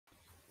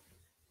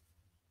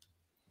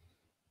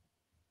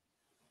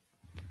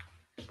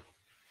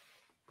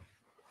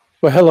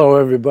Well, hello,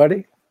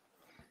 everybody.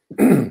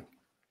 Here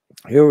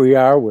we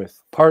are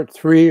with part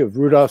 3 of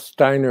Rudolf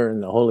Steiner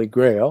and the Holy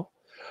Grail.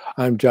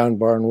 I'm John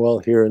Barnwell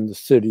here in the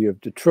city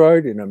of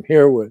Detroit, and I'm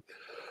here with,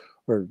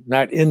 or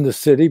not in the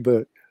city,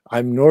 but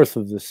I'm north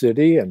of the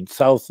city, and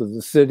south of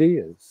the city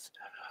is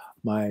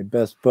my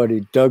best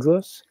buddy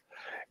Douglas.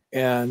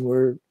 And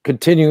we're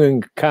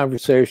continuing a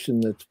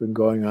conversation that's been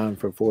going on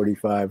for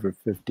 45 or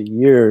 50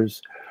 years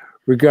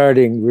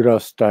regarding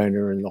Rudolf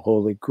Steiner and the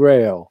Holy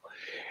Grail.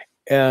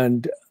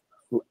 And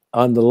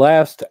on the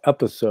last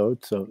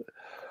episode,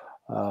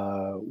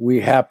 we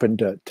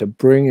happened to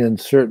bring in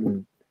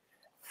certain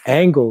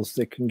angles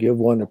that can give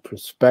one a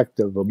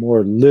perspective, a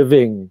more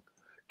living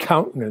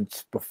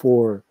countenance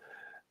before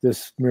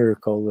this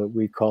miracle that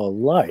we call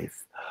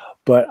life.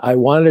 But I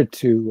wanted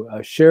to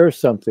share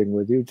something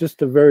with you,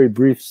 just a very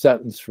brief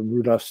sentence from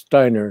Rudolf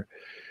Steiner.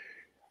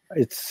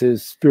 It's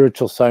his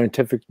Spiritual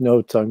Scientific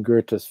Notes on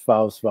Goethe's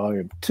Faust,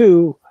 Volume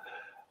 2,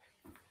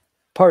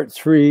 Part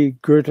 3,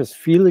 Goethe's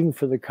feeling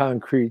for the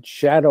concrete,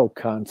 shadow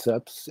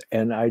concepts,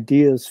 and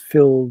ideas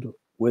filled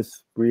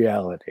with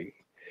reality.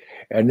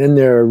 And in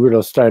there,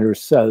 Rudolf Steiner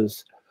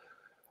says,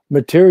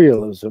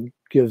 materialism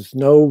gives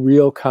no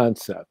real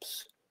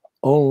concepts,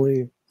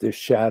 only the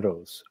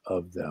shadows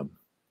of them.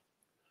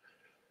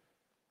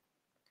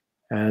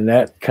 And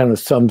that kind of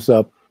sums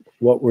up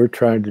what we're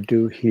trying to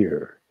do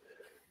here,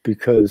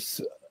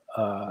 because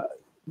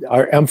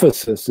our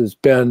emphasis has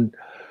been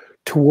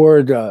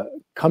toward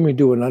coming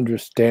to an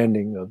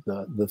understanding of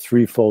the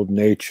threefold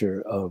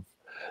nature of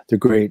the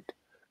great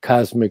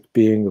cosmic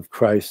being of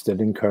Christ that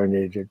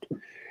incarnated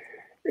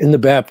in the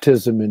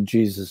baptism in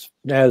Jesus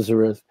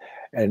Nazareth,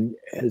 and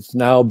has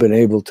now been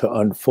able to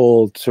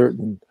unfold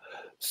certain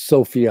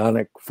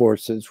sophionic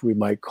forces, we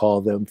might call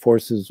them,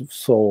 forces of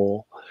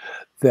soul,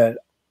 that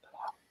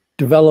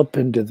develop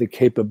into the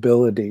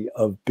capability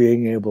of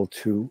being able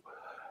to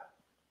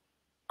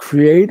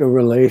create a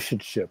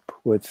relationship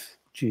with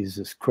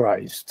Jesus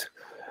Christ,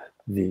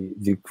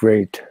 the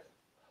great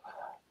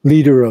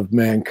leader of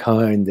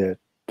mankind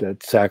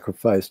that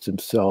sacrificed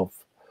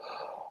himself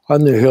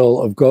on the hill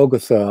of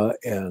Golgotha.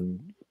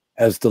 And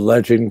as the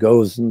legend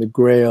goes in the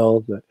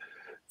Grail,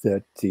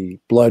 that the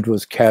blood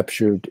was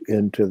captured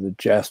into the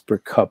jasper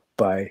cup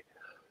by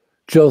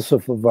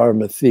Joseph of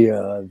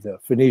Arimathea, the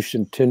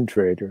Phoenician tin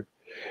trader,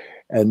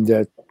 and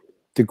that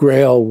the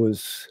Grail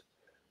was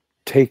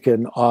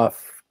taken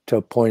off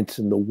to points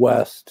in the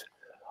west,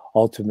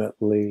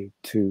 ultimately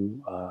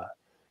to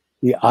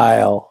the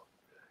Isle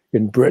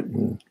in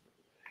Britain,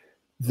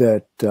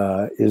 that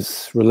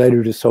is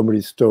related to so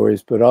many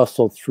stories, but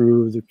also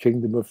through the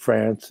Kingdom of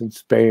France and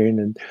Spain.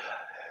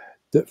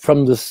 And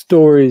from the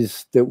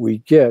stories that we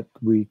get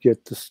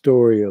the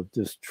story of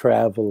this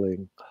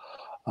traveling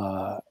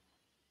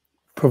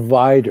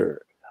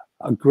provider.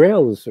 A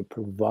Grail is a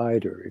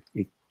provider.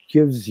 It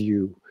gives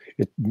you,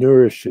 it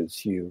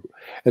nourishes you.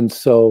 And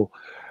so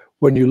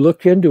when you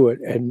look into it,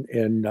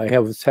 and I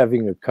was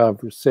having a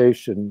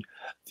conversation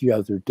the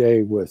other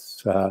day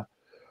with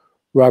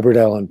Robert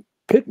Allen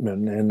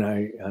Pittman,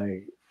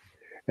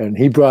 and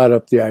he brought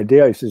up the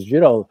idea. He says,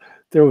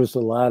 there was a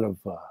lot of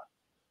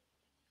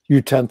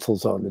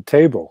utensils on the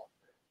table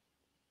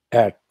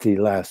at the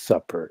Last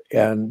Supper,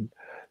 and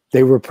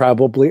they were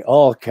probably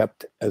all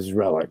kept as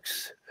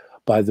relics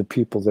by the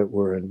people that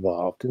were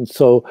involved. And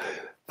so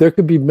there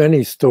could be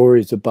many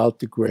stories about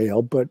the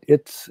Grail, but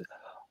its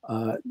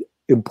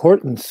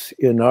importance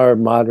in our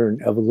modern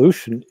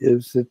evolution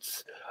is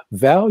its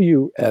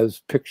value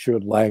as picture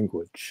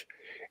language.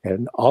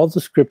 And all the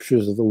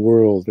scriptures of the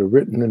world are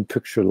written in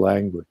picture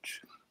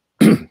language.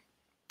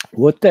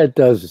 What that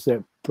does is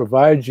that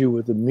provides you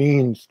with the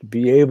means to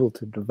be able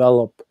to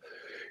develop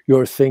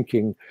your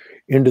thinking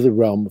into the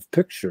realm of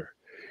picture,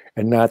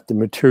 and not the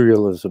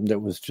materialism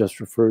that was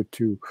just referred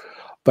to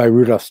by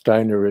Rudolf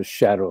Steiner as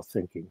shadow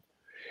thinking.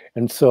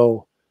 And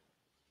so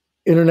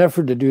in an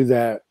effort to do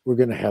that, we're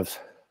going to have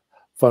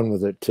fun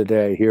with it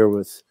today here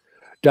with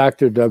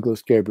Dr.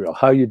 Douglas Gabriel.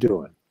 How you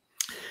doing?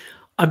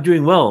 I'm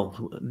doing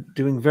well,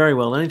 doing very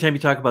well. Anytime you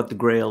talk about the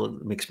Grail,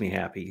 it makes me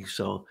happy.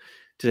 So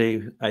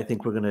today, I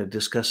think we're going to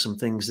discuss some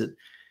things that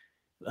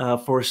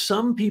for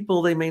some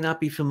people, they may not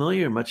be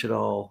familiar much at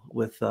all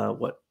with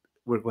what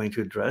we're going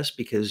to address,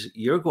 because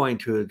you're going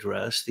to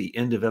address the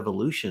end of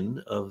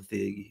evolution of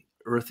the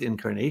Earth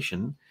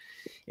incarnation.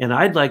 And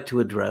I'd like to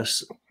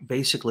address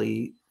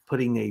basically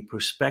putting a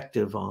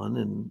perspective on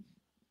and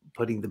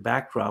putting the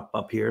backdrop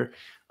up here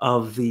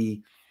of the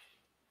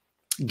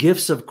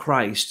gifts of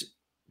Christ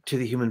to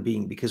the human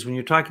being. Because when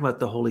you're talking about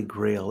the Holy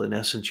Grail, in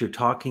essence, you're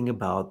talking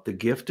about the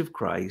gift of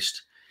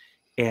Christ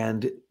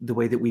and the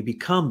way that we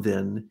become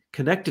then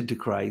connected to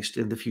Christ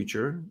in the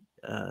future.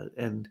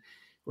 And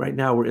right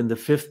now we're in the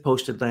 5th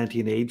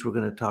post-Atlantean age. We're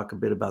going to talk a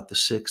bit about the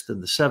 6th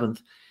and the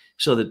 7th,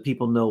 so that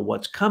people know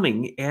what's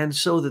coming, and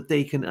so that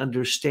they can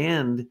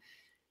understand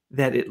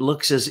that it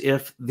looks as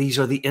if these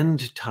are the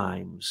end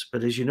times.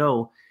 But as you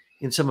know,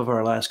 in some of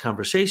our last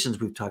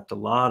conversations, we've talked a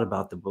lot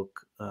about the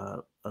book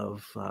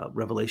of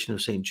Revelation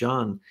of St.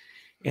 John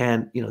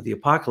and, the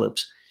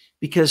apocalypse,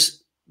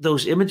 because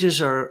those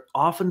images are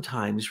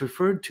oftentimes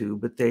referred to,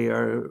 but they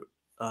are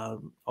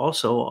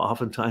also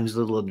oftentimes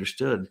little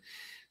understood.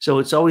 So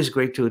it's always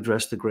great to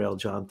address the Grail,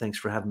 John. Thanks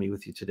for having me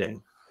with you today.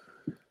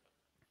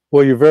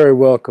 Well, you're very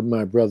welcome,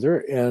 my brother.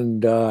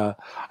 And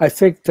I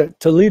think that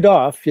to lead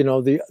off, you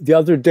know, the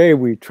other day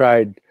we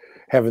tried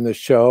having the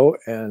show,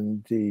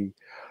 and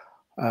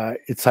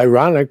it's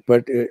ironic,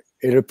 but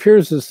it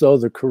appears as though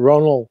the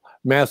coronal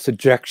mass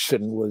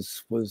ejection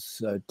was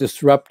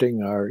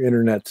disrupting our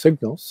internet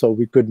signal, so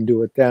we couldn't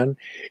do it then.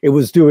 It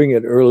was doing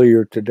it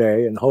earlier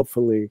today, and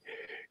hopefully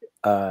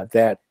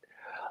that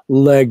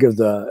leg of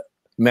the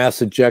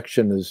mass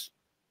ejection has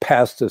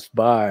passed us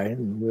by,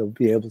 and we'll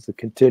be able to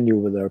continue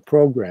with our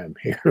program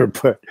here.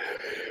 But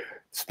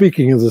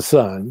speaking of the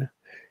sun,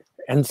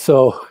 and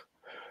so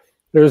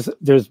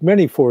there's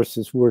many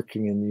forces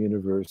working in the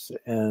universe,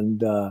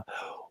 and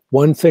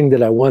one thing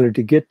that I wanted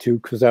to get to,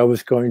 because I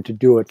was going to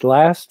do it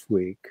last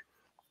week,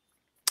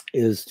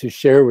 is to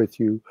share with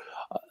you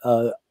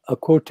a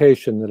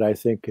quotation that I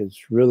think is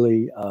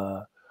really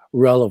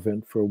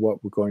relevant for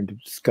what we're going to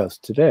discuss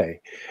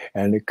today.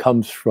 And it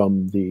comes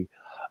from the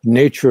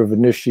Nature of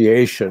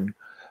Initiation,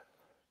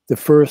 the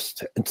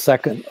first and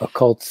second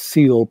occult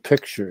seal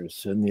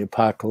pictures in the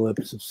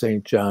Apocalypse of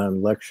St.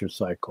 John lecture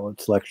cycle.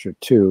 It's lecture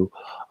 2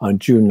 on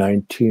June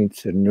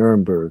 19th in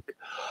Nuremberg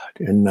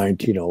in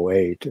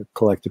 1908,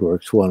 Collected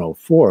Works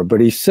 104. But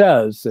he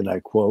says, and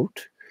I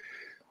quote,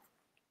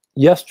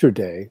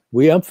 "Yesterday,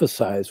 we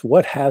emphasized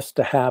what has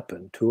to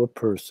happen to a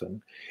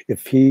person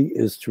if he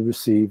is to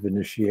receive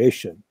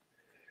initiation.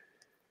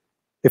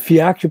 If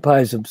he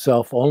occupies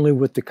himself only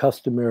with the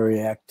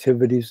customary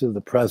activities of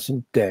the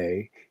present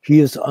day, he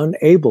is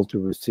unable to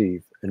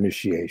receive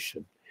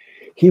initiation.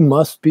 He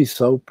must be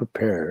so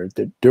prepared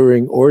that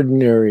during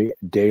ordinary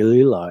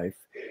daily life,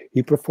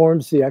 he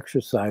performs the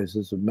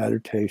exercises of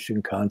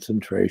meditation,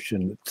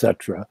 concentration,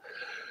 etc.,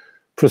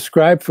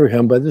 prescribed for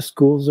him by the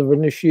schools of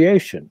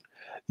initiation.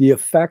 The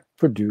effect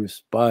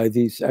produced by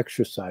these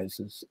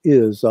exercises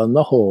is, on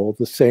the whole,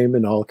 the same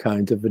in all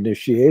kinds of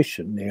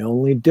initiation. They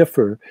only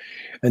differ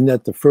in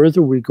that the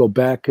further we go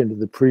back into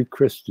the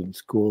pre-Christian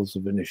schools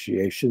of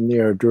initiation, they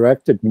are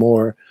directed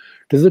more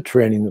to the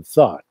training of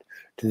thought,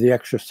 to the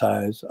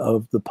exercise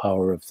of the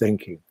power of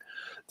thinking.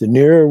 The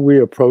nearer we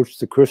approach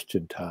the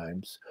Christian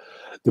times,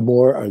 the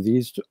more are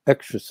these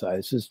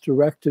exercises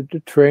directed to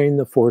train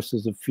the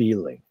forces of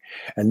feeling.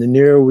 And the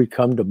nearer we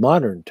come to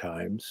modern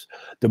times,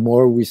 the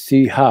more we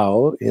see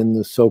how, in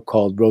the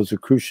so-called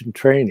Rosicrucian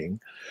training,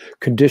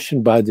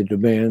 conditioned by the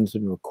demands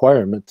and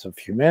requirements of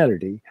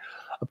humanity,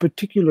 a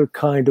particular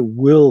kind of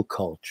will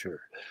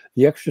culture,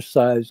 the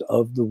exercise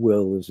of the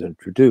will, is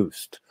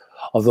introduced.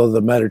 Although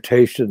the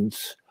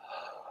meditations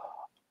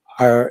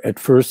are at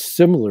first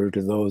similar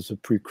to those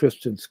of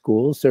pre-Christian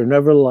schools, they're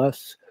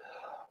nevertheless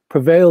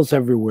prevails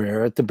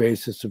everywhere at the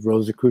basis of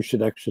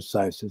Rosicrucian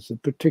exercises, in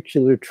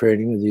particular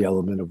training of the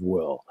element of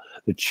will.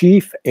 The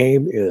chief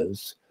aim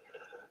is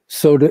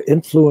so to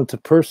influence a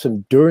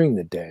person during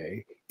the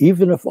day,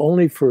 even if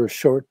only for a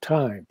short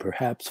time,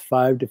 perhaps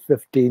 5 to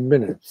 15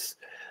 minutes,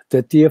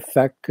 that the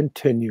effect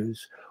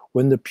continues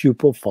when the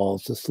pupil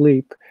falls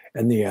asleep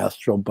and the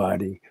astral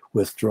body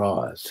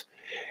withdraws.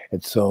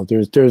 And so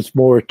there's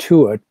more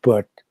to it,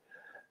 but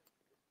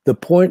the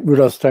point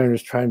Rudolf Steiner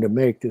is trying to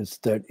make is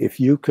that if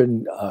you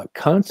can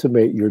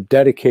consummate your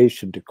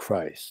dedication to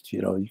Christ,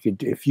 you know,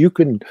 if you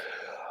can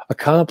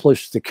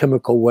accomplish the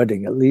chemical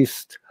wedding at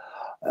least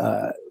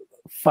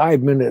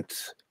 5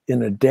 minutes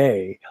in a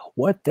day,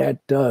 what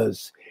that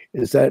does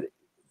is that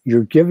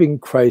you're giving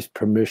Christ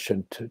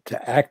permission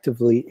to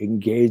actively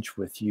engage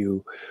with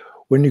you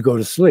when you go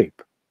to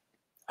sleep.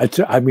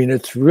 I mean,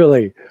 it's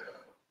really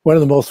one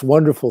of the most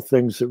wonderful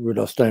things that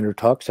Rudolf Steiner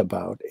talks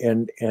about,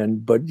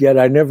 but yet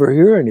I never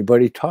hear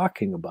anybody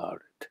talking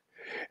about it.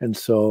 And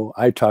so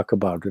I talk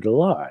about it a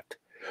lot,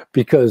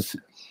 because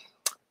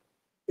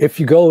if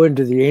you go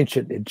into the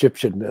ancient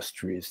Egyptian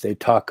mysteries, they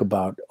talk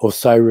about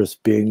Osiris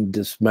being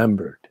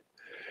dismembered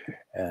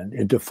and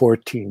into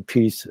 14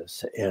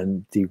 pieces,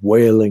 and the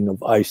wailing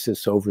of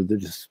Isis over the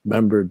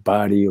dismembered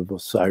body of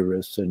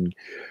Osiris, and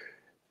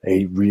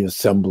they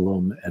reassemble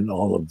them and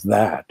all of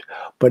that.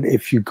 But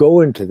if you go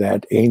into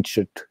that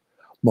ancient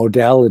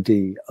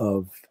modality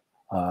of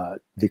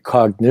the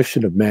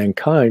cognition of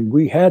mankind,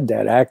 we had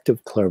that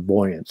active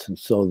clairvoyance. And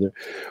so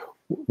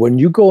when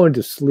you go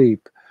into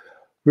sleep,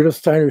 Rudolf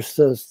Steiner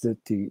says that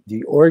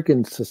the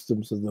organ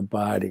systems of the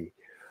body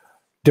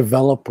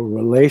develop a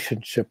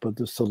relationship with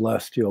the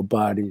celestial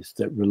bodies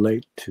that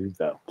relate to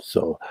them.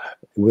 So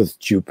with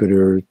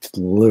Jupiter, it's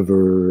the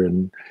liver,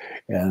 and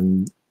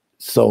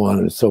so on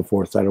and so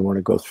forth. I don't want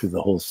to go through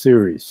the whole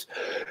series.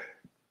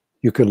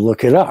 You can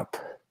look it up.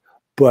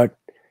 But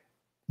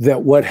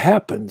that what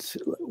happens,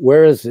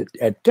 whereas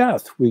at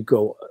death, we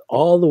go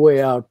all the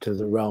way out to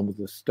the realm of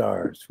the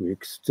stars. We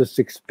just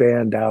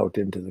expand out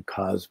into the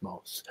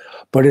cosmos.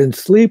 But in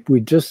sleep, we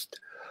just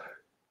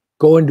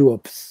go into a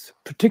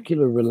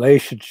particular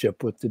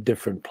relationship with the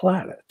different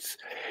planets,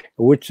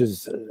 which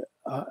is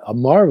a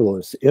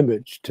marvelous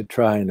image to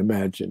try and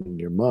imagine in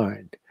your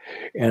mind.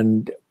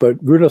 But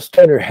Rudolf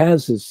Steiner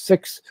has his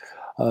 6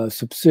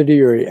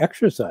 subsidiary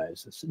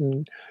exercises.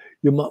 And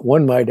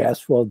one might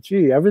ask, well,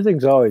 gee,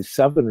 everything's always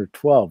 7 or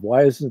 12.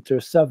 Why isn't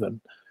there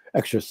 7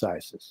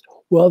 exercises?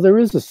 Well, there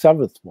is a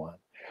 7th one.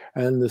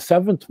 And the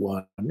 7th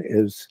one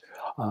is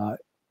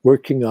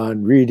working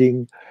on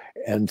reading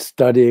and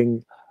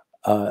studying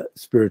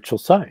spiritual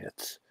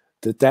science.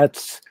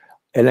 That's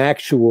an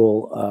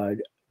actual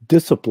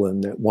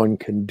discipline that one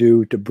can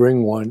do to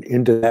bring one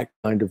into that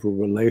kind of a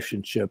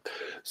relationship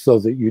so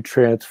that you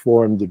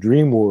transform the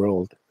dream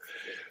world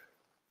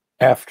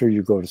after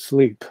you go to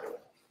sleep.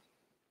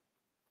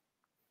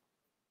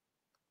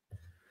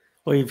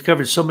 Well, you've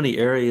covered so many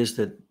areas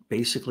that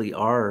basically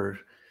are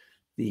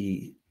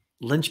the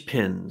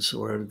linchpins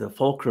or the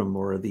fulcrum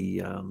or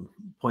the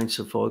points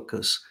of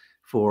focus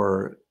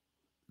for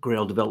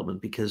Grail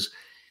development, because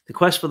the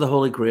quest for the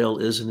Holy Grail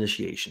is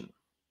initiation.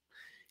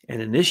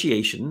 And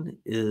initiation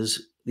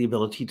is the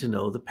ability to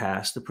know the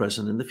past, the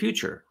present, and the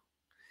future.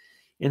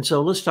 And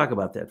so let's talk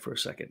about that for a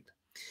second.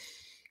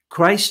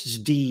 Christ's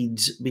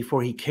deeds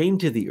before he came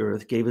to the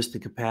earth gave us the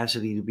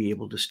capacity to be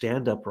able to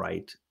stand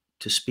upright,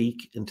 to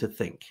speak, and to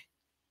think.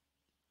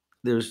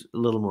 There's a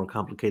little more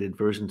complicated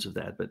versions of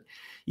that, but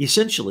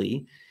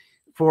essentially,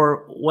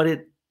 for what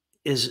it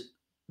is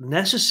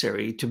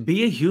necessary to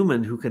be a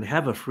human who can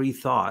have a free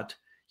thought,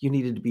 you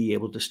needed to be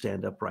able to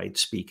stand upright,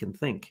 speak, and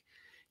think.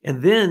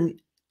 And then,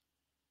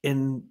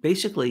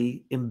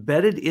 basically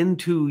embedded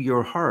into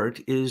your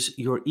heart is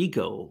your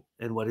ego.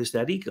 And what is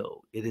that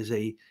ego? It is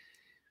a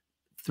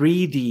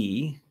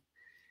 3D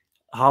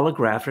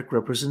holographic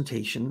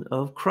representation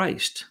of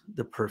Christ,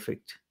 the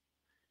perfect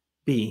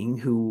being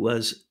who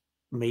was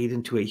made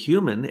into a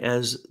human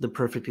as the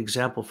perfect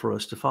example for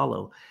us to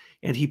follow.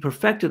 And he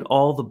perfected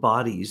all the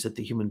bodies that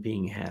the human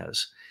being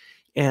has.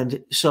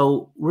 And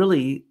so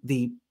really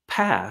the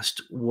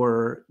past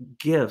were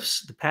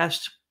gifts. The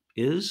past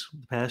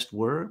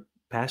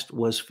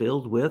was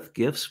filled with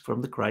gifts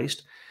from the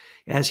Christ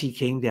as he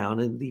came down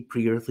in the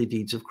pre-earthly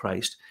deeds of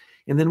Christ.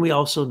 And then we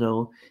also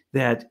know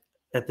that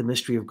at the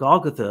mystery of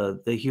Golgotha,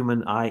 the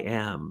human I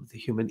am, the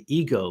human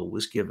ego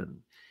was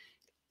given.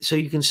 So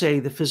you can say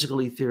the physical,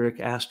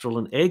 etheric, astral,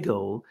 and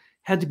ego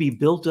had to be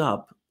built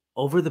up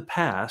over the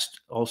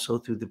past, also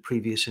through the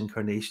previous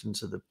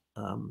incarnations of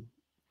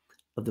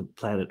the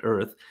planet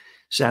Earth,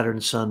 Saturn,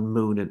 Sun,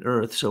 Moon, and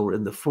Earth. So we're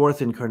in the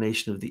 4th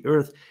incarnation of the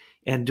Earth.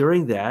 And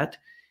during that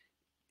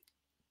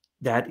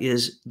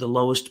is the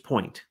lowest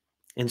point.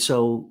 And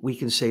so we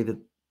can say that,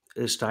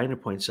 as Steiner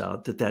points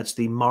out, that that's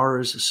the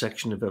Mars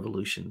section of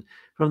evolution.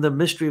 From the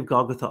mystery of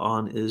Golgotha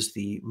on is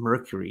the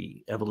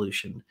Mercury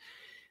evolution.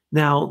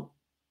 Now,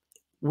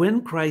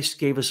 when Christ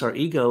gave us our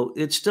ego,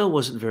 it still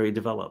wasn't very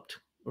developed,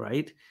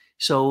 right?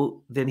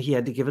 So then he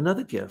had to give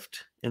another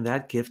gift, and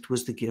that gift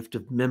was the gift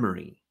of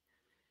memory.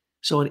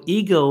 So an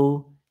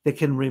ego that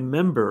can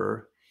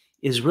remember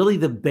is really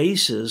the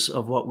basis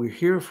of what we're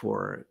here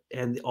for,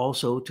 and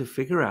also to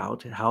figure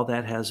out how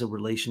that has a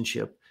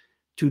relationship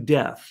to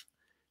death,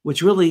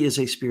 which really is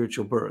a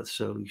spiritual birth.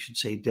 So you should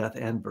say death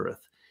and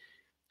birth.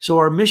 So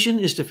our mission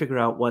is to figure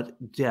out what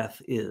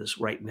death is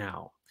right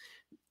now.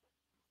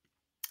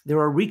 There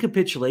are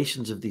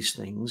recapitulations of these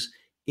things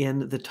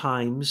in the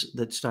times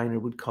that Steiner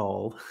would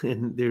call,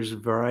 and there's a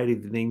variety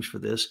of names for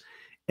this,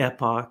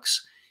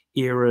 epochs,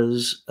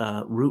 eras,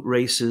 root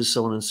races,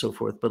 so on and so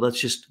forth. But let's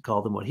just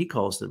call them what he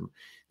calls them,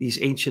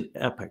 these ancient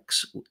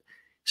epochs.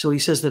 So he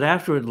says that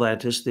after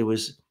Atlantis, there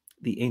was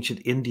the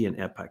ancient Indian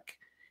epoch.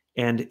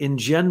 And in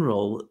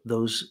general,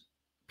 those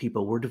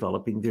people were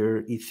developing their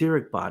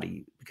etheric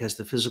body because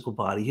the physical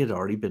body had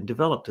already been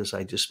developed, as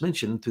I just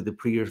mentioned, through the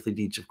pre-earthly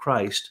deeds of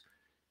Christ,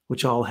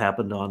 which all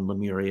happened on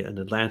Lemuria and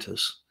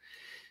Atlantis.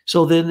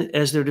 So then,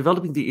 as they're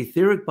developing the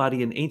etheric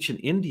body in ancient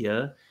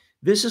India,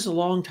 this is a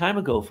long time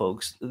ago,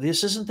 folks.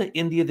 This isn't the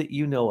India that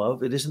you know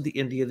of. It isn't the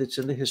India that's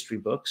in the history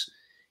books.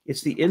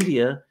 It's the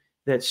India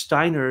that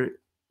Steiner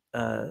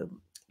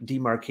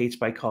demarcates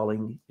by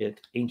calling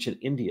it ancient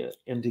India.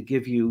 And to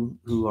give you,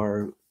 who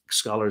are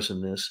scholars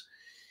in this,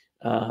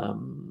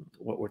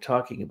 what we're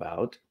talking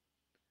about.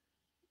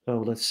 Oh,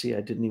 let's see.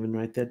 I didn't even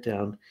write that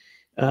down.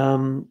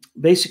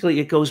 Basically,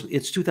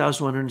 it's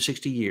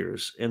 2,160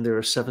 years, and there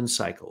are 7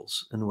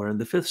 cycles, and we're in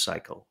the 5th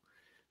cycle.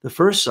 The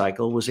first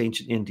cycle was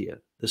ancient India.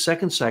 The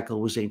second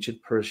cycle was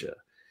ancient Persia.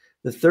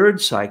 The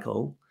third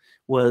cycle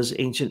was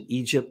ancient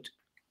Egypt,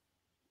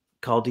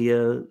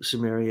 Chaldea,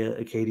 Sumeria,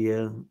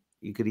 Acadia.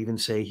 You could even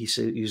say he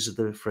uses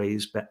the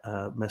phrase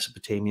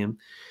Mesopotamian,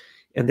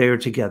 and they are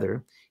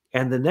together.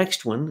 And the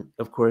next one,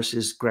 of course,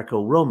 is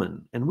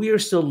Greco-Roman. And we are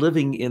still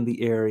living in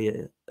the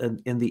area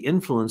and in the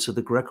influence of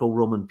the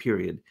Greco-Roman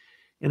period.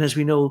 And as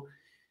we know,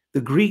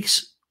 the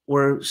Greeks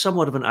were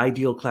somewhat of an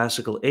ideal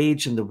classical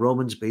age, and the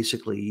Romans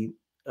basically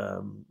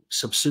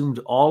subsumed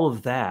all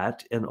of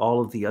that and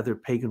all of the other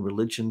pagan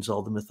religions,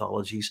 all the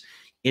mythologies,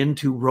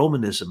 into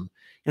Romanism.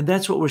 And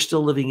that's what we're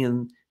still living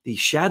in the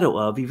shadow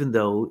of, even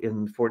though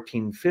in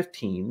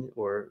 1415,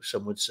 or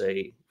some would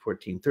say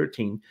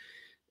 1413,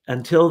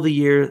 until the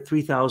year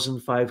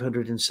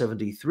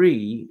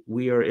 3573,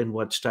 we are in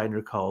what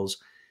Steiner calls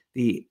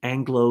the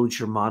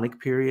Anglo-Germanic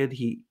period.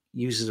 He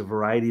uses a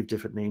variety of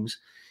different names,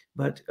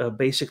 but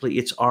basically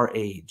it's our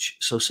age.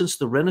 So since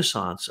the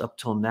Renaissance up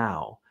till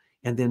now,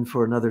 and then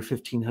for another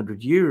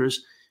 1500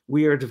 years,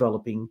 we are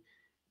developing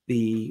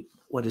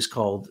what is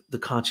called the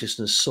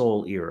consciousness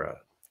soul era.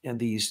 And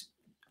these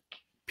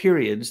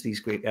periods, these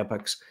great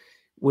epochs,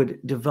 would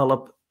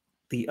develop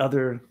the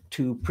other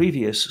two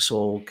previous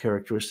soul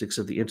characteristics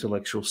of the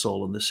intellectual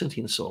soul and the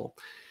sentient soul.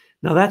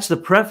 Now, that's the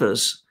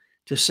preface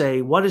to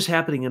say what is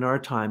happening in our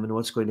time and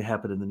what's going to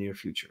happen in the near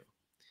future.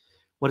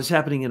 What is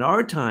happening in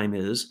our time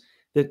is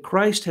that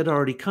Christ had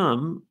already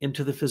come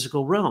into the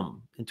physical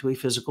realm, into a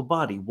physical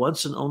body,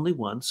 once and only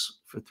once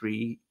for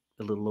a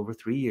little over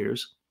 3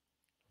 years.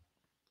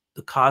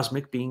 The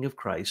cosmic being of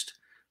Christ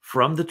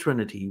from the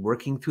Trinity,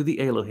 working through the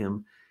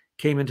Elohim,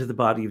 came into the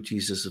body of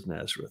Jesus of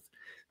Nazareth.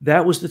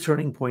 That was the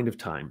turning point of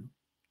time.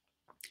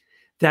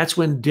 That's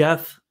when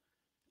death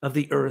of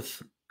the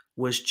earth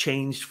was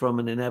changed from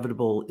an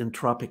inevitable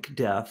entropic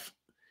death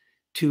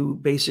to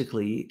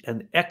basically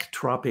an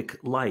ectropic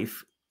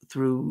life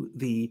through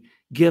the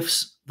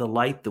gifts, the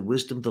light, the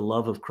wisdom, the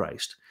love of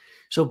Christ.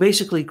 So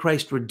basically,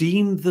 Christ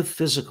redeemed the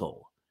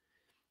physical.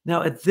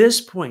 Now, at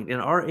this point in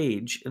our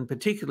age, and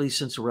particularly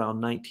since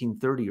around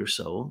 1930 or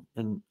so,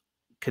 and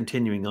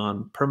continuing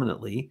on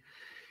permanently,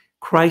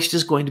 Christ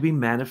is going to be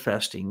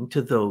manifesting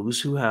to those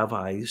who have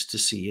eyes to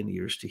see and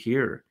ears to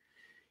hear.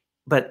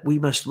 But we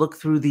must look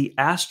through the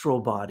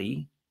astral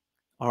body,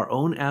 our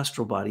own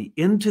astral body,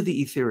 into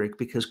the etheric,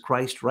 because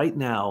Christ right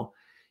now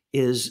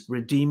is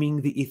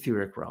redeeming the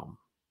etheric realm.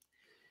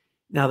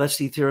 Now, that's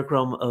the etheric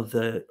realm of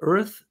the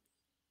earth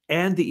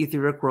and the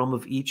etheric realm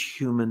of each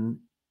human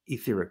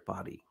etheric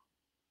body.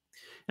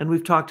 And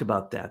we've talked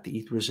about that,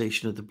 the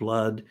etherization of the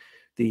blood,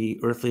 the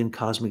earthly and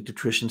cosmic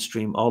nutrition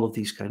stream, all of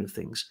these kind of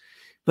things.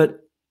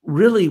 But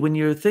really, when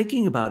you're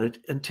thinking about it,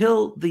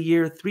 until the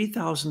year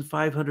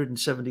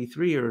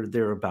 3573 or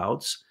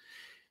thereabouts,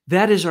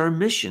 that is our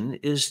mission,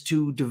 is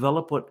to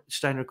develop what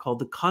Steiner called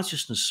the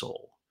consciousness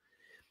soul.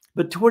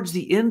 But towards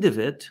the end of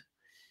it,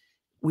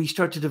 we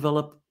start to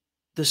develop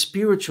the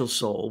spiritual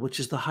soul, which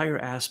is the higher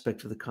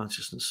aspect of the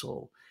consciousness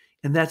soul.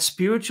 And that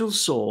spiritual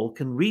soul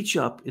can reach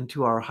up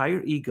into our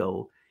higher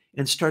ego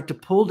and start to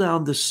pull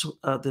down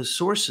the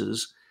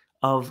sources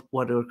of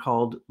what are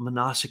called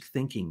monastic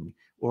thinking,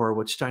 or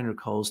what Steiner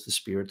calls the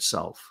spirit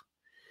self.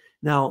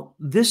 Now,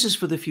 this is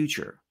for the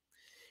future.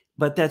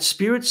 But that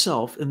spirit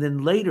self, and then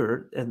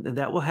later, and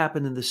that will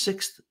happen in the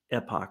sixth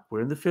epoch.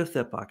 We're in the fifth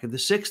epoch. In the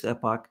sixth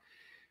epoch,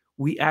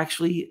 we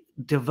actually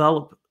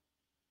develop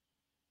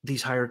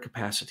these higher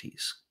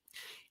capacities.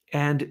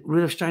 And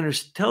Rudolf Steiner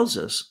tells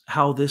us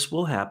how this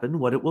will happen,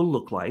 what it will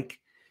look like.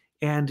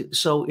 And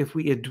so if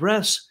we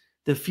address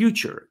the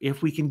future,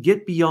 if we can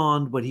get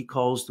beyond what he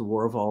calls the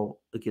war of all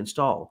against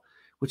all,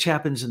 which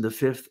happens in the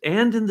fifth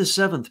and in the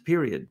seventh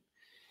period.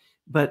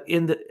 But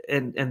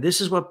and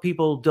this is what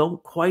people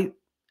don't quite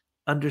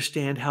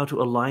understand, how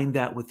to align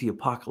that with the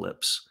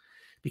apocalypse,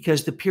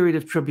 because the period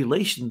of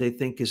tribulation they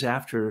think is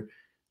after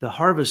the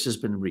harvest has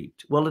been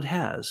reaped. Well, it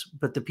has,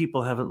 but the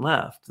people haven't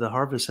left. The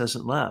harvest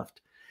hasn't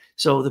left.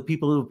 So the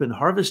people who have been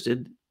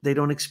harvested, they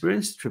don't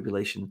experience the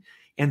tribulation.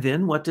 And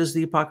then what does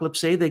the apocalypse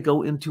say? They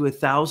go into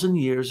 1,000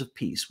 years of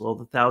peace. Well,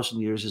 the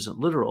 1,000 years isn't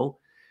literal,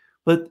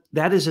 but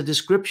that is a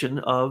description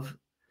of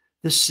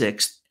the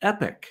sixth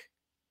epoch.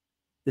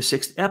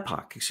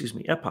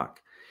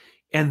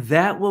 And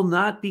that will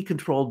not be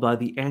controlled by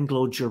the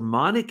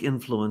Anglo-Germanic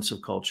influence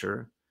of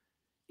culture.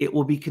 It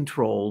will be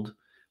controlled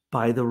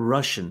by the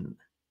Russian.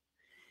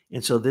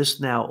 And so this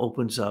now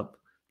opens up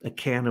a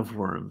can of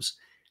worms.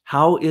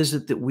 How is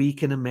it that we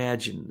can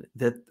imagine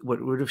that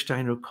what Rudolf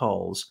Steiner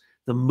calls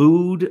the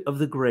mood of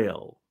the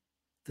Grail,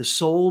 the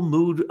soul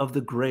mood of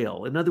the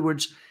Grail? In other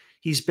words,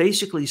 he's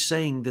basically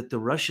saying that the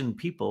Russian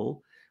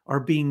people are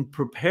being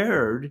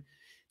prepared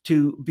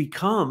to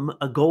become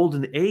a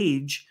golden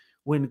age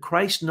when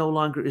Christ no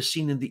longer is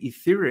seen in the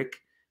etheric,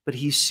 but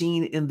he's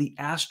seen in the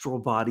astral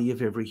body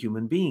of every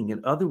human being.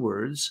 In other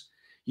words,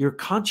 your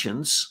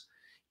conscience,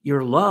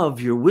 your love,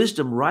 your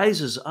wisdom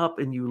rises up,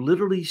 and you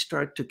literally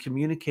start to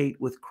communicate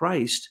with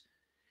Christ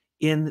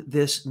in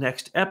this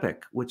next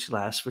epoch, which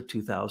lasts for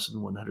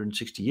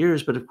 2,160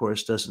 years, but of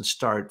course doesn't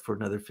start for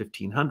another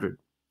 1,500.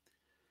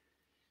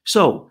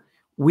 So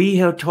we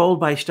have told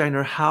by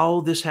Steiner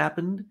how this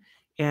happened,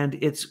 and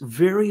it's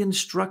very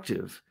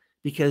instructive,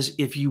 because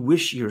if you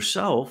wish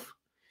yourself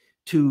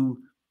to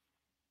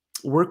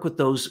work with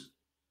those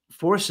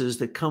forces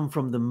that come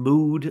from the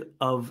mood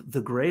of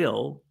the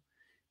Grail,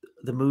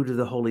 the mood of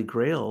the Holy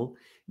Grail,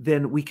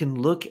 then we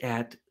can look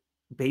at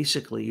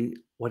basically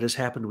what has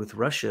happened with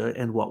Russia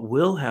and what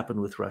will happen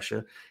with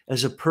Russia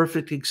as a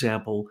perfect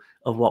example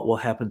of what will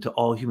happen to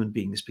all human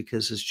beings.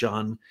 Because as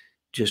John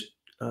just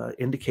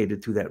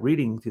indicated through that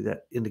reading, through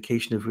that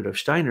indication of Rudolf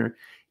Steiner,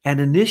 an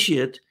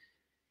initiate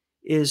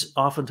is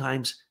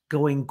oftentimes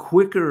going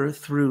quicker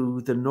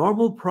through the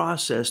normal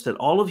process that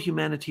all of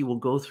humanity will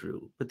go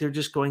through, but they're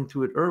just going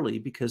through it early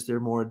because they're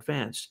more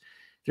advanced.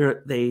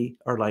 They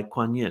are like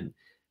Kuan Yin.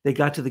 They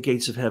got to the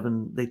gates of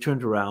heaven, they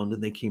turned around,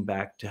 and they came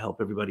back to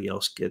help everybody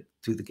else get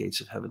through the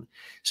gates of heaven.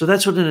 So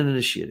that's what an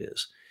initiate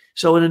is.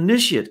 So an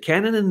initiate,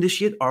 can an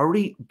initiate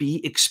already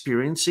be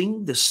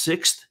experiencing the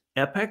sixth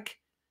epoch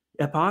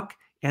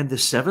and the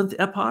seventh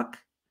epoch?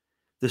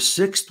 The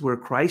sixth, where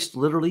Christ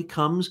literally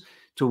comes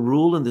to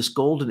rule in this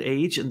golden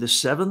age, and the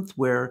seventh,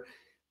 where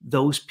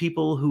those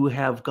people who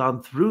have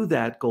gone through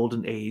that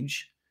golden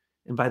age,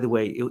 and by the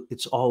way,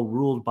 it's all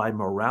ruled by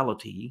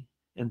morality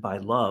and by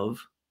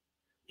love.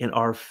 In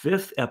our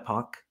fifth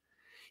epoch,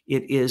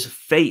 it is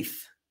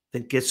faith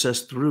that gets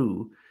us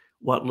through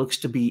what looks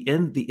to be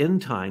in the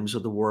end times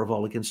of the war of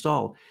all against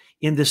all.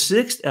 In the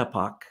sixth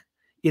epoch,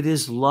 it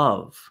is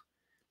love.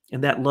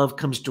 And that love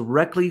comes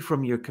directly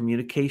from your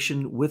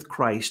communication with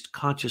Christ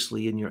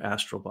consciously in your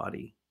astral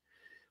body.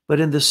 But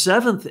in the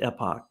seventh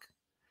epoch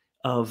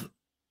of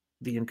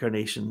the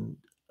incarnation,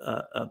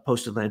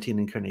 post-Atlantean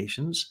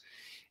incarnations,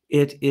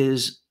 it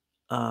is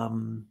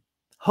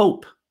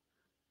hope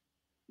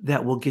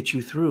that will get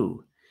you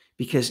through.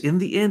 Because in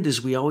the end,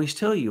 as we always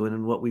tell you, and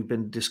in what we've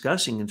been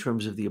discussing in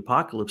terms of the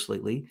apocalypse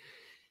lately,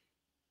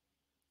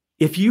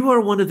 if you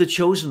are one of the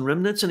chosen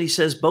remnants, and he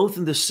says both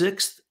in the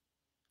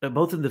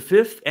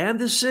fifth and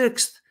the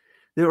sixth,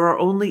 there are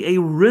only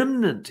a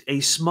remnant, a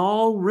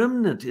small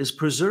remnant is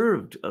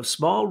preserved. A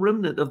small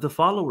remnant of the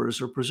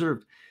followers are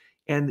preserved.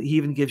 And he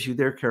even gives you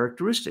their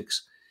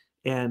characteristics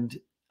and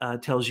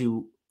tells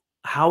you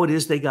how it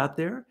is they got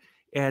there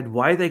and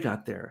why they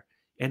got there.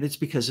 And it's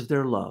because of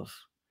their love.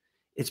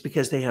 It's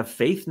because they have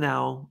faith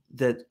now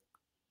that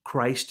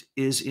Christ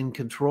is in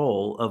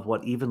control of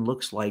what even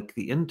looks like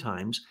the end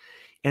times.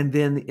 And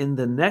then in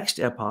the next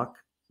epoch,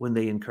 when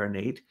they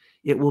incarnate,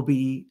 it will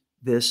be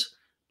this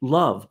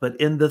love. But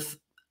in the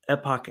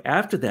epoch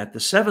after that, the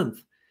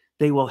seventh,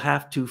 they will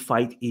have to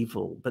fight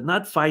evil, but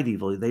not fight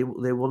evil. They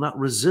will not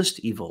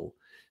resist evil.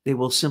 They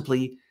will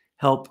simply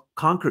help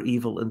conquer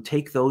evil and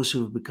take those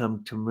who have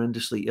become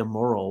tremendously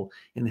immoral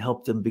and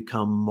help them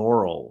become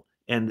moral.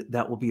 And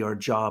that will be our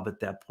job at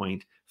that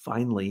point,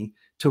 finally,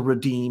 to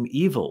redeem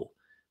evil.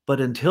 But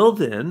until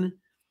then,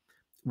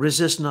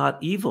 resist not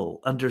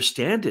evil,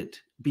 understand it,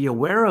 be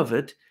aware of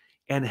it,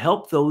 and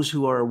help those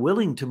who are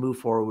willing to move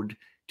forward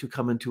to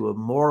come into a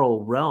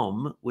moral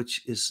realm,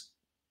 which is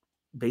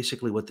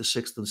basically what the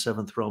sixth and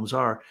seventh realms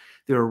are.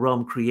 They're a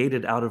realm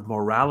created out of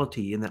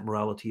morality, and that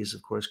morality is,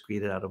 of course,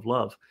 created out of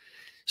love.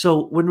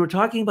 So when we're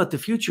talking about the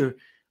future,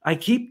 I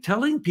keep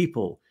telling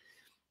people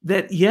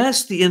that,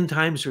 yes, the end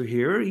times are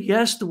here.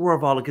 Yes, the war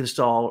of all against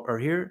all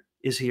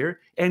is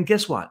here. And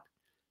guess what?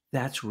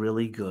 That's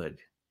really good.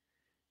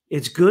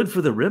 It's good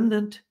for the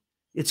remnant.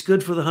 It's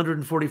good for the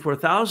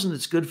 144,000.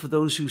 It's good for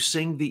those who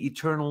sing the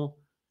eternal,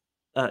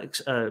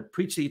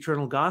 preach the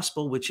eternal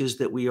gospel, which is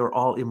that we are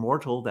all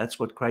immortal. That's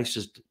what Christ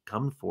has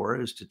come for,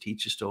 is to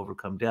teach us to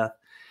overcome death.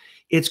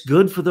 It's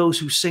good for those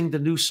who sing the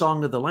new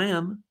song of the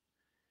Lamb.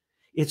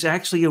 It's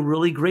actually a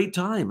really great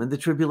time, and the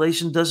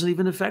tribulation doesn't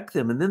even affect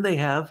them. And then they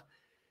have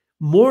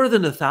more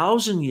than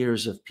 1,000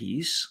 years of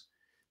peace.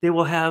 They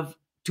will have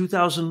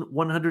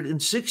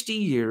 2,160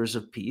 years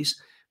of peace,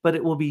 but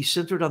it will be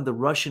centered on the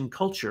Russian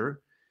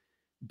culture,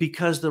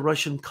 because the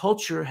Russian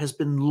culture has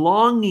been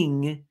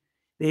longing.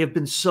 They have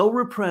been so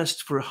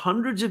repressed for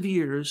hundreds of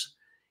years,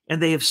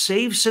 and they have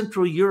saved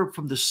Central Europe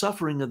from the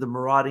suffering of the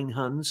marauding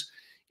Huns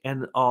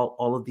and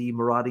all of the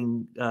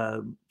marauding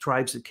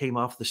tribes that came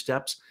off the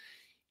steppes.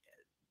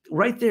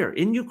 Right there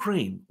in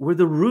Ukraine, where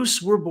the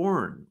Rus were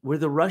born, where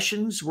the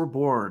Russians were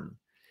born,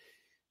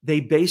 they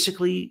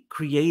basically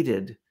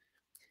created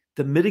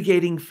the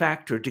mitigating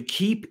factor to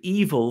keep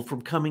evil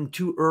from coming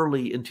too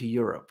early into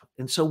Europe.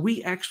 And so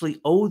we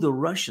actually owe the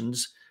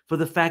Russians for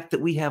the fact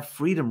that we have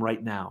freedom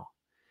right now.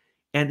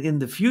 And in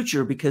the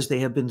future, because they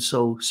have been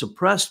so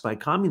suppressed by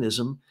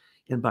communism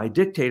and by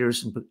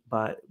dictators and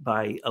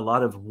by a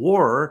lot of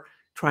war,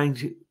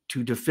 trying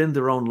to defend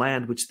their own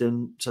land, which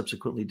then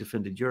subsequently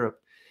defended Europe,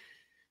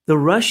 the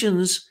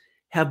Russians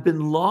have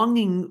been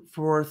longing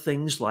for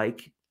things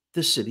like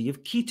the city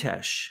of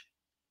Kitesh,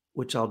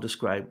 which I'll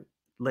describe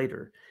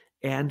later,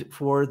 and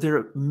for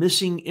their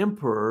missing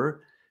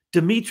emperor,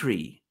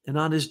 Dmitri. And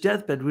on his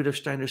deathbed, Rudolf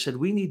Steiner said,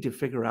 we need to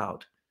figure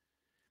out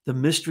the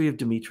mystery of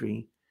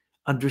Dmitri,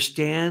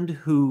 understand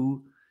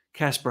who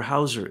Caspar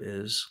Hauser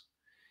is,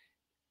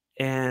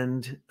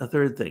 and a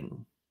third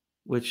thing,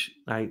 which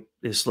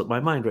it slipped my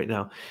mind right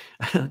now.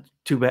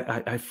 Too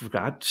bad, I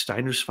forgot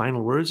Steiner's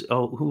final words.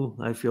 Oh,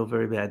 I feel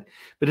very bad.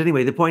 But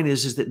anyway, the point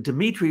is that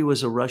Dmitri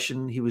was a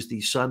Russian. He was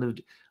the son of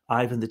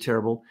Ivan the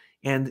Terrible,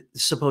 and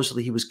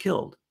supposedly he was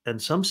killed. And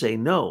some say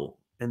no.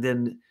 And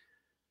then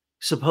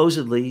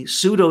supposedly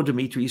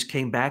pseudo-Dimitris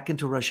came back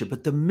into Russia.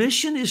 But the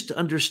mission is to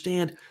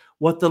understand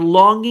what the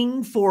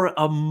longing for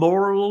a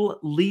moral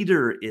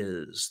leader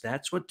is.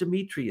 That's what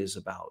Dmitri is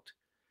about.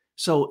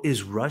 So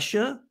is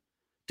Russia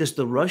Does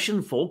the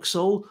Russian folk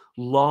soul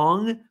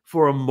long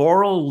for a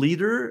moral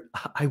leader?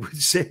 I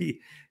would say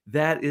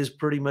that is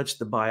pretty much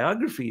the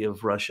biography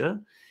of Russia.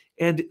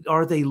 And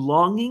are they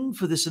longing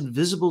for this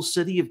invisible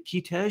city of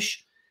Kitesh,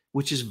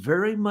 which is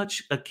very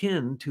much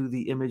akin to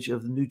the image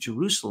of the New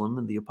Jerusalem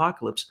in the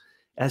Apocalypse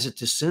as it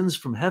descends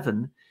from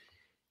heaven?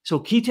 So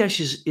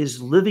Kitesh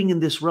is living in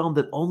this realm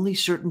that only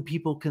certain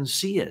people can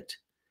see it.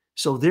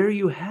 So there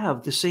you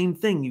have the same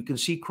thing. You can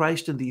see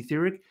Christ in the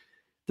etheric.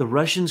 The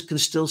Russians can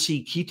still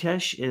see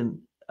Kitesh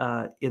in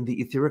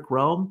the etheric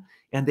realm,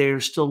 and they are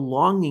still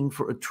longing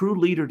for a true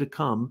leader to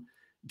come,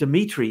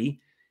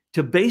 Dmitri,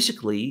 to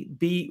basically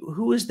be,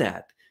 who is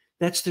that?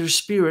 That's their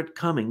spirit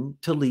coming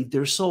to lead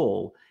their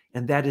soul.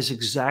 And that is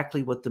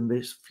exactly what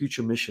the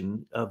future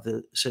mission of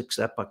the sixth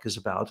epoch is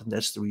about. And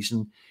that's the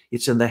reason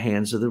it's in the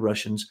hands of the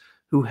Russians,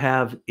 who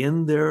have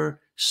in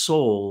their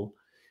soul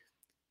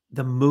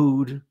the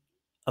mood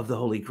of the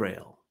Holy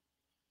Grail.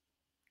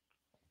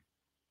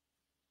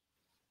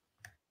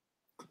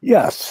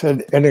 Yes,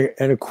 and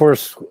of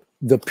course,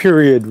 the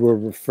period we're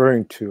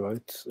referring to,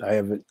 I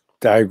have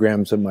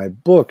diagrams in my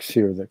books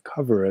here that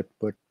cover it,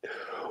 but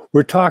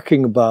we're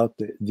talking about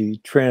the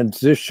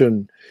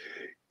transition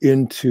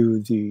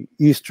into the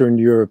Eastern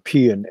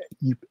European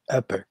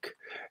epoch.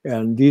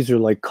 And these are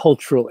like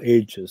cultural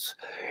ages.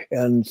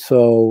 And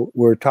so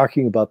we're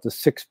talking about the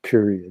sixth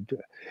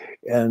period.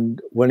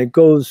 And when it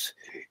goes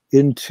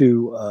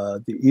into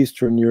the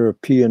Eastern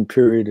European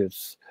period,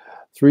 it's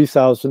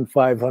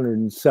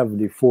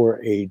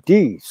 3574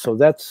 AD. So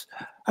that's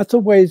a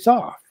ways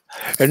off.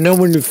 And then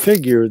when you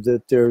figure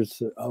that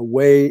there's a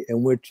way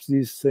in which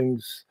these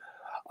things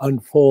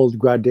unfold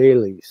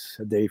gradualis,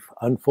 they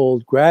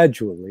unfold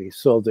gradually,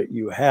 so that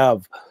you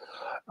have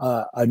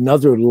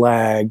another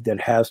lag that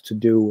has to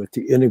do with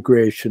the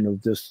integration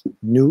of this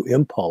new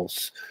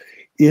impulse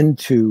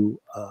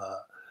into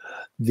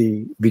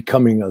the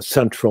becoming a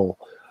central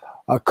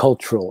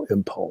cultural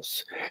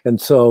impulse.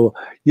 And so,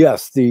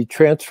 yes, the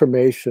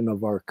transformation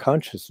of our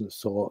consciousness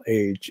soul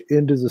age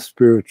into the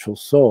spiritual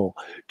soul,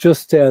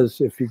 just as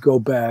if you go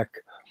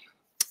back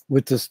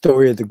with the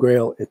story of the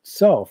Grail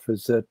itself,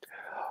 is that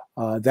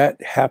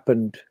that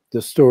happened.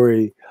 The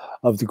story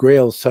of the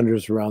Grail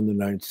centers around the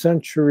 9th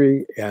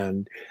century,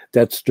 and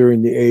that's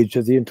during the age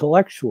of the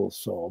intellectual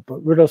soul.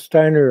 But Rudolf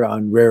Steiner,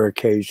 on rare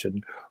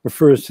occasion,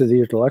 refers to the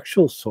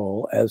intellectual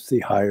soul as the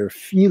higher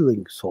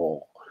feeling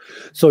soul.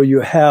 So you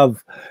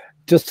have,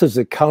 just as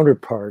a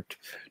counterpart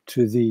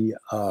to the,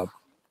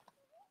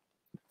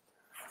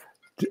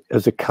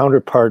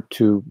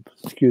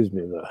 excuse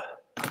me, the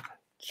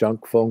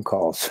junk phone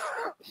calls.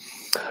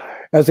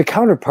 As a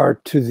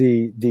counterpart to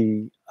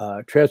the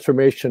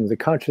transformation of the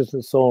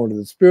consciousness soul into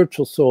the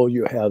spiritual soul,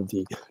 you have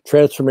the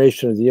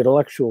transformation of the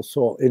intellectual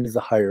soul into the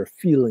higher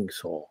feeling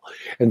soul.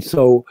 And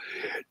so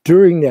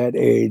during that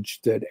age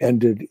that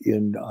ended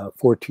in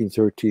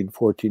 1413,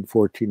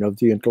 1414 of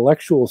the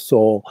intellectual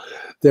soul,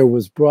 there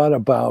was brought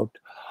about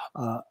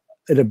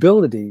an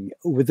ability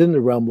within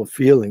the realm of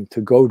feeling to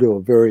go to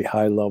a very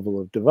high level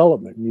of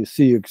development. And you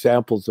see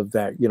examples of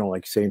that, you know,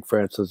 like St.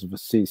 Francis of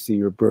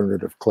Assisi or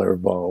Bernard of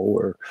Clairvaux,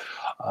 or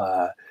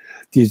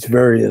these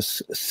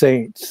various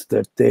saints,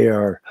 that they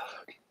are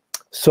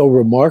so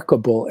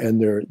remarkable,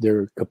 and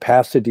their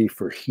capacity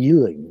for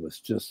healing was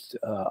just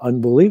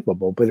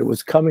unbelievable. But it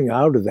was coming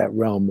out of that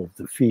realm of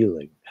the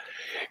feeling.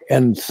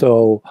 And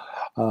so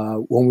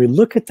when we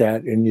look at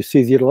that, and you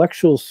see the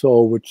intellectual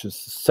soul, which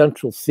is the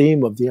central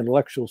theme of the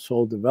intellectual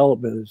soul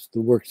development, is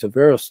the works of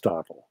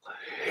Aristotle.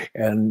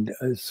 And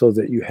so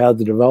that you have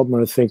the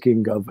development of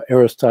thinking of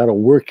Aristotle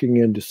working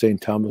into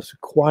St. Thomas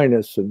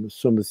Aquinas and the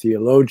Summa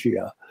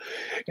Theologia.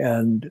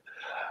 And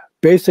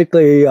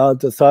basically,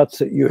 the thoughts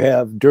that you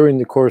have during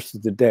the course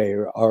of the day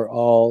are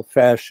all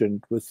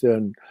fashioned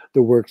within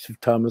the works of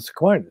Thomas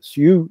Aquinas.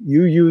 You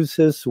use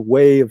his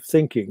way of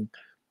thinking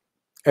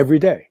every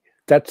day.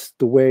 That's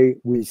the way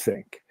we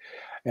think.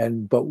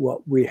 But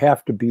what we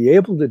have to be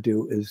able to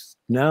do is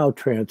now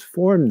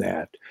transform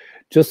that,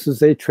 just as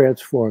they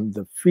transformed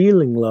the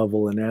feeling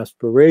level and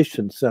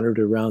aspiration centered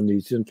around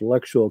these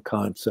intellectual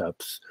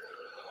concepts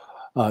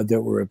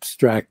that were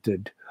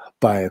abstracted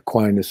by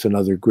Aquinas and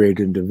other great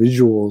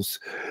individuals.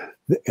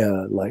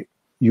 Like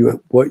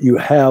what you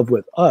have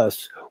with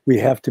us, we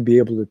have to be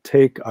able to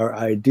take our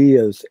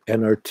ideas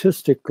and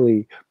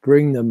artistically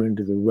bring them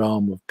into the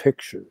realm of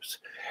pictures.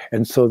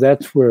 And so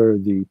that's where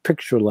the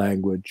picture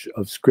language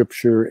of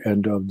scripture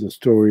and of the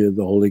story of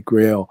the Holy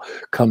Grail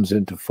comes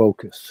into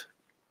focus.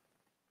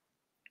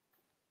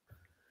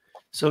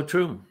 So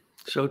true.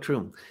 So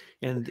true.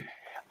 And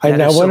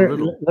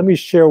let me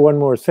share one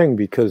more thing,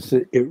 because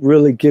it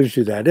really gives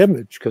you that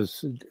image,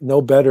 because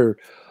no better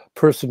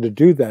person to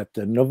do that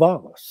than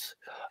Novalis.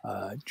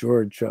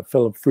 George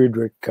Philip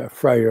Friedrich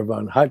Freyer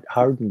von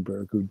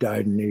Hardenberg, who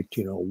died in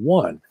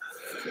 1801.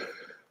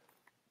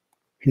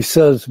 He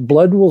says,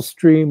 "Blood will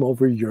stream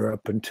over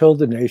Europe until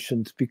the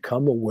nations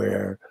become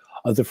aware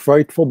of the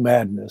frightful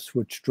madness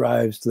which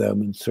drives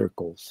them in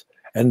circles.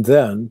 And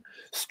then,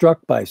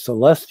 struck by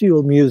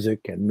celestial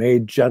music and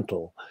made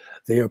gentle,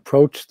 They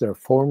approach their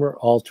former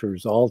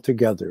altars all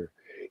together,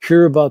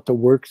 hear about the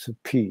works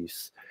of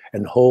peace,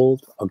 and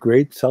hold a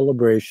great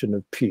celebration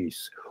of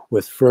peace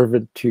with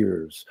fervent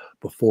tears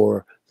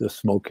before the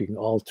smoking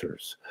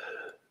altars.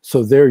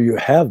 So there you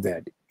have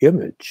that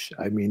image.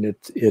 I mean,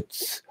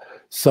 it's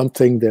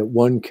something that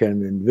one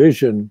can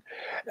envision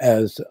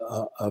as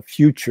a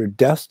future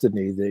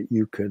destiny that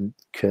you can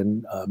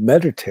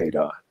meditate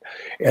on.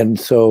 And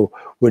so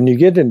when you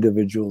get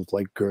individuals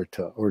like Goethe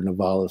or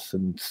Novalis,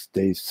 and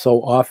they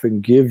so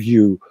often give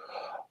you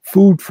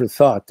food for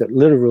thought that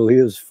literally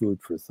is food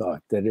for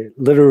thought, that it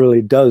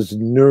literally does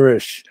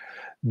nourish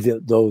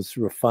those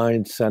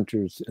refined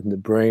centers in the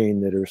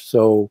brain that are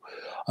so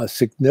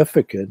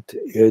significant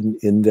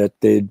in that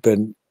they'd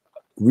been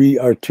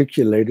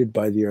re-articulated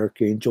by the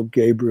Archangel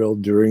Gabriel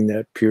during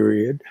that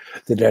period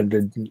that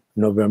ended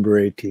November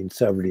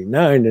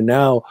 1879. And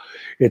now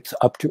it's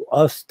up to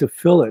us to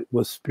fill it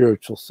with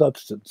spiritual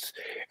substance.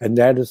 And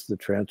that is the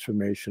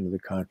transformation of the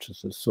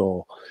consciousness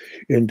soul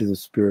into the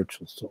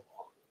spiritual soul.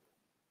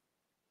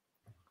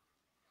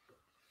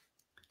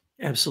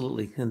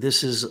 Absolutely. And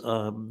this is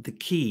the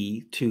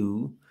key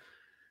to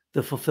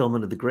the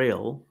fulfillment of the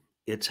Grail.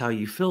 It's how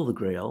you fill the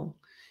Grail.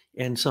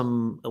 And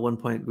at one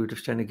point, Rudolf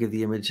Steiner gave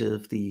the image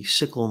of the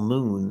sickle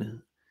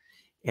moon.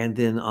 And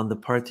then on the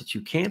part that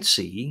you can't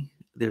see,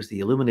 there's the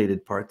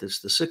illuminated part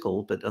that's the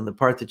sickle, but on the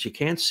part that you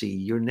can't see,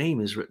 your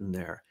name is written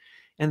there.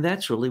 And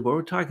that's really what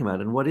we're talking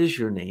about. And what is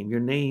your name? Your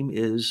name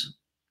is,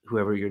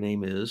 whoever your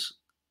name is,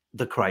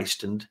 the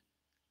Christ and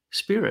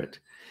Spirit.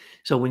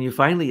 So when you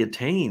finally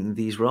attain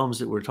these realms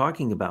that we're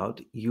talking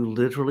about, you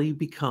literally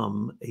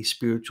become a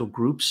spiritual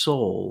group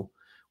soul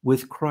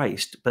with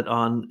Christ, but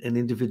on an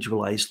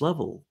individualized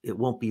level. It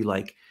won't be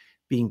like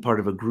being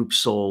part of a group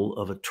soul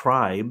of a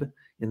tribe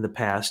in the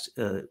past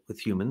with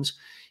humans.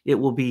 It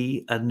will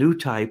be a new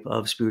type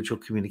of spiritual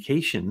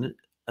communication,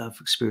 of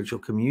spiritual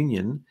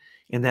communion.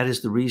 And that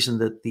is the reason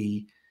that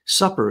the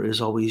supper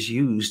is always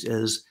used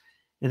as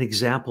an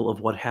example of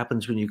what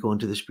happens when you go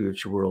into the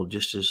spiritual world,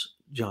 just as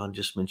John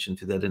just mentioned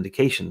through that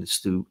indication. It's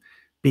through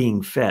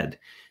being fed.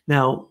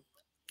 Now,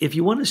 if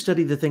you want to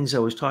study the things I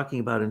was talking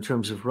about in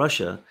terms of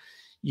Russia,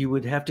 you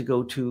would have to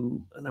go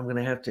to, and I'm going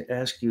to have to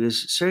ask you,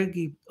 is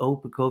Sergei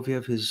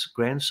Prokofiev his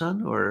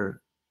grandson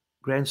or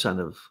grandson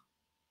of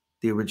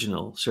the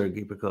original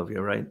Sergei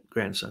Prokofiev, right?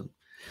 Grandson.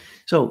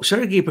 So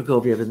Sergei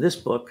Prokofiev in this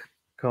book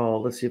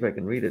called, let's see if I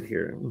can read it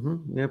here.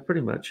 Yeah,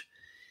 pretty much.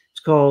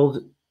 It's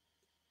called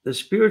The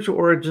Spiritual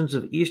Origins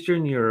of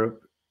Eastern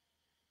Europe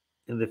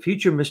and the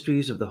Future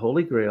Mysteries of the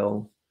Holy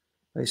Grail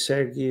by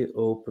Sergei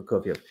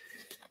Prokofiev.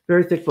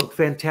 Very thick book,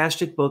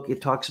 fantastic book.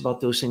 It talks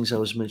about those things I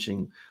was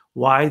mentioning.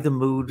 Why the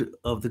mood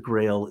of the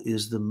Grail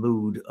is the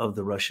mood of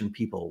the Russian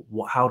people.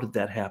 How did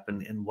that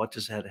happen? And what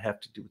does that have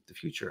to do with the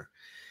future?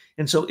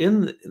 And so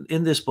in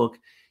this book,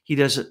 he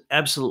does an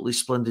absolutely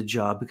splendid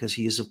job because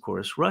he is, of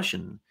course,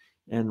 Russian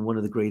and one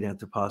of the great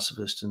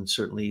anthroposophists and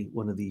certainly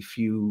one of the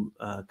few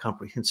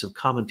comprehensive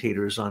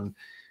commentators on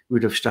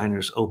Rudolf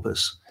Steiner's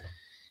opus.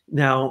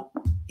 Now,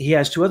 he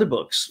has two other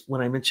books.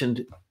 When I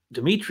mentioned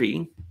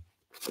Dmitri,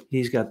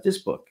 he's got this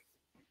book.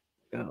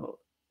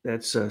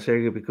 That's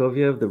Sergei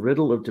Prokofiev, The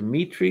Riddle of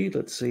Dmitri.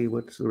 Let's see,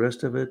 what's the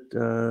rest of it?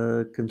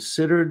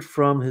 Considered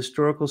from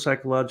historical,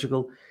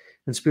 psychological,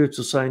 and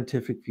spiritual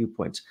scientific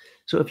viewpoints.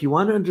 So if you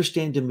want to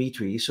understand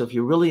Dmitri, so if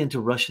you're really into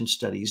Russian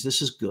studies,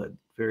 this is good.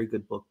 Very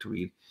good book to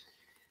read.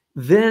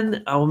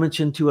 Then I'll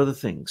mention two other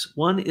things.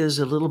 One is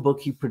a little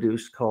book he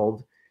produced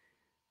called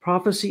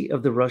Prophecy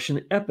of the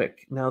Russian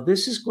Epic. Now,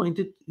 this is going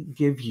to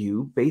give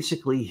you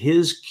basically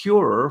his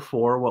cure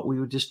for what we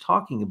were just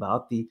talking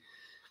about,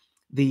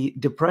 the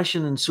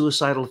depression and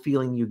suicidal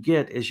feeling you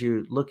get as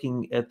you're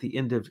looking at the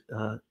end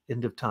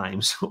of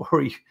times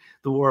or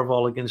the war of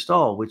all against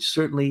all, which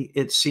certainly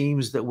it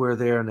seems that we're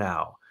there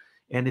now.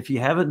 And if you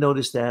haven't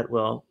noticed that,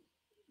 well,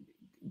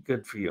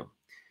 good for you.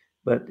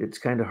 But it's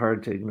kind of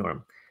hard to ignore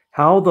them.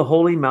 How the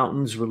Holy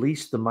Mountains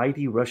Released the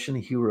Mighty Russian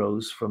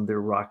Heroes from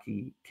Their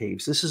Rocky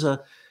Caves. This is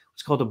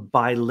what's called a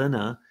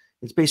bylina.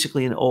 It's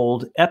basically an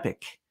old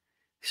epic.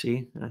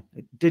 See, I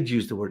did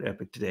use the word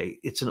epic today.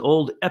 It's an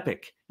old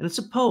epic, and it's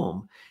a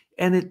poem.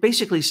 And it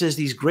basically says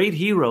these great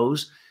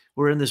heroes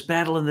were in this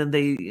battle, and then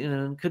they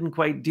couldn't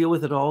quite deal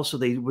with it all, so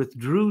they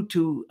withdrew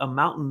to a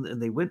mountain,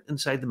 and they went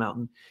inside the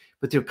mountain.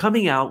 But they're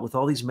coming out with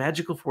all these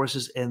magical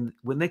forces, and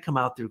when they come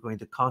out, they're going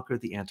to conquer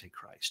the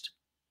Antichrist.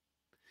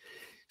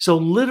 So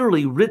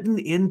literally written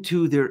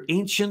into their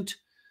ancient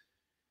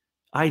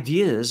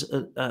ideas,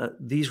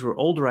 these were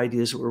older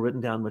ideas that were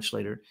written down much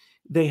later.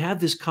 They have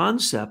this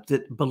concept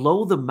that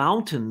below the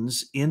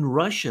mountains in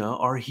Russia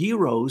are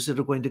heroes that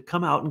are going to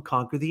come out and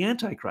conquer the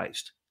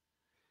Antichrist.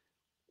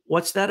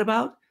 What's that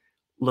about?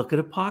 Look at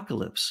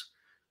Apocalypse.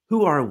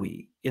 Who are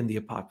we in the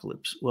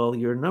apocalypse? Well,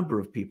 you're a number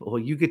of people.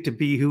 Well, you get to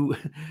be who,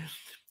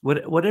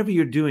 whatever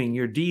you're doing,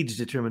 your deeds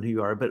determine who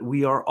you are. But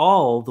we are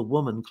all the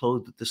woman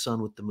clothed with the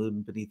sun, with the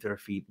moon beneath our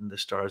feet and the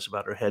stars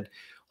about her head,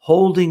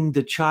 holding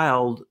the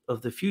child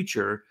of the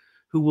future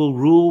who will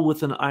rule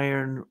with an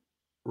iron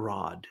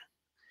rod.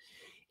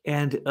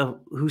 And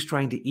who's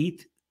trying to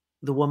eat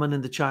the woman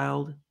and the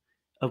child,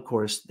 of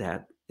course,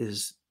 that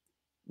is,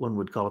 one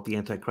would call it the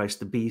Antichrist,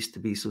 the beast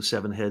with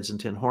 7 heads and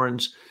 10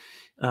 horns,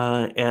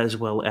 as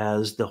well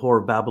as the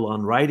whore of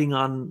Babylon riding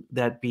on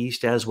that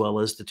beast, as well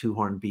as the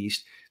 2-horned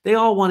beast. They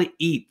all want to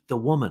eat the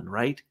woman,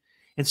 right?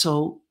 And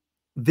so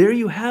there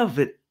you have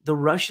it. The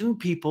Russian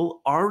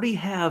people already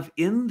have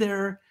in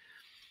their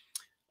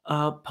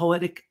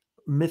poetic,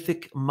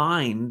 mythic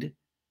mind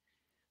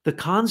the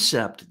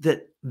concept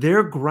that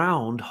their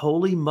ground,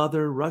 Holy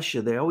Mother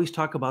Russia, they always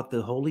talk about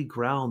the holy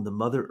ground, the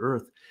Mother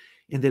Earth,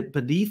 and that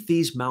beneath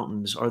these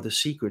mountains are the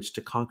secrets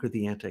to conquer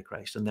the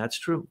Antichrist. And that's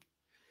true.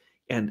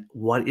 And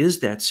what is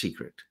that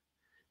secret?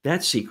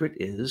 That secret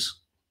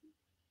is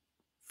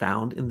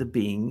found in the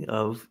being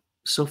of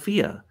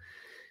Sophia.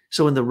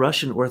 So in the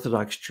Russian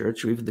Orthodox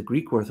Church, or even the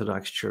Greek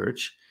Orthodox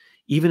Church,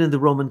 even in the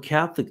Roman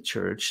Catholic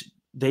Church,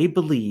 they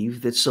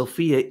believe that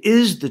Sophia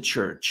is the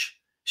church.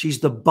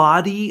 She's the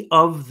body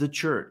of the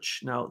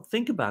church. Now,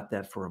 think about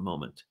that for a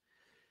moment.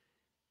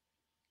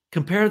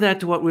 Compare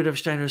that to what Rudolf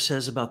Steiner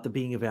says about the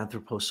being of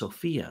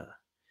anthroposophia.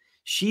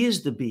 She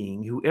is the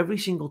being who every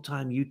single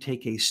time you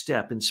take a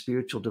step in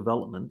spiritual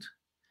development,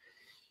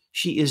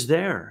 she is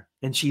there,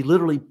 and she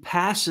literally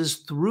passes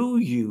through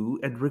you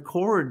and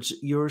records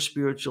your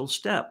spiritual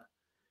step.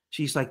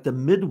 She's like the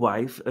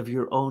midwife of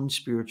your own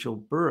spiritual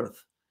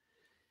birth.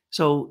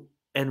 So,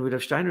 and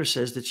Rudolf Steiner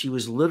says that she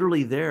was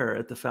literally there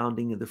at the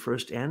founding of the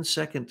first and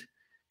second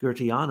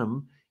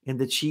Goetheanum, and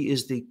that she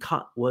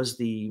was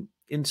the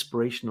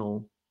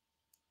inspirational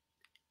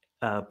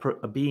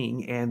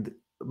being and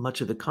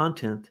much of the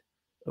content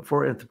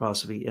for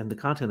anthroposophy and the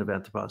content of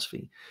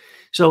anthroposophy.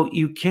 So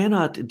you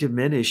cannot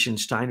diminish in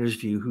Steiner's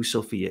view who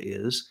Sophia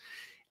is.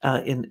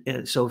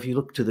 And so if you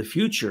look to the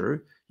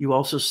future, you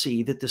also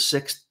see that the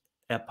 6th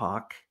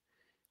epoch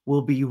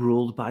will be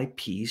ruled by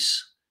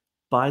peace,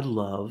 by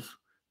love,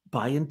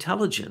 by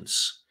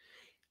intelligence.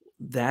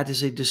 That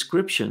is a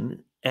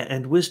description,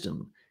 and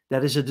wisdom.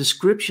 That is a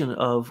description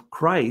of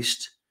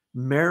Christ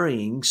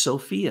marrying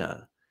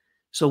Sophia.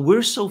 So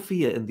we're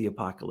Sophia in the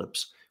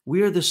apocalypse.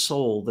 We are the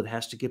soul that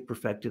has to get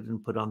perfected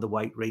and put on the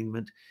white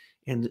raiment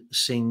and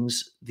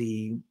sings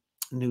the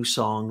new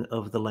song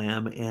of the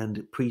Lamb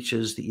and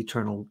preaches the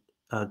eternal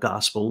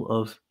gospel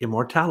of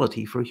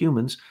immortality for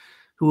humans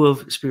who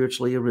have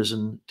spiritually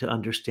arisen to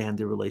understand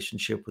their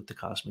relationship with the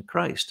cosmic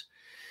Christ.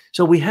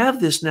 So we have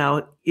this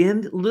now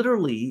in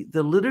literally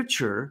the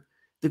literature.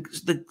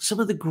 Some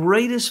of the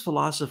greatest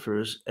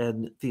philosophers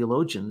and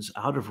theologians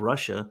out of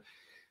Russia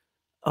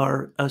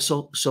are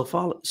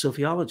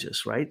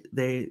sophiologists, right?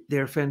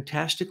 They're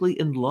fantastically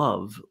in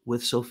love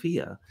with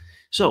Sophia.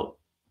 So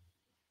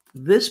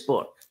this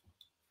book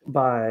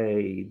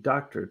by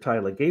Dr.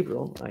 Tyla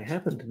Gabriel, I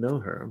happen to know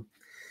her,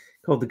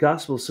 called The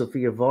Gospel of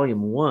Sophia,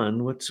 Volume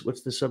 1.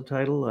 What's the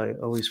subtitle? I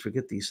always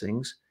forget these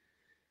things.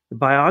 The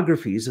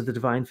Biographies of the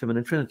Divine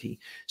Feminine Trinity.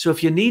 So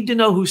if you need to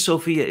know who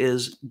Sophia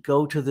is,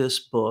 go to this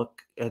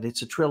book, and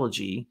it's a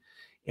trilogy.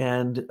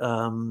 And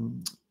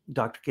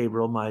Dr.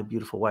 Gabriel, my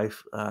beautiful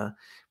wife,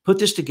 put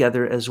this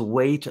together as a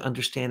way to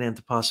understand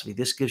anthroposophy.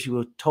 This gives you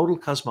a total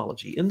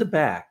cosmology. In the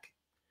back,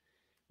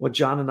 what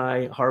John and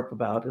I harp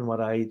about, and what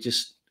I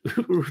just,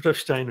 Rudolf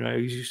Steiner, I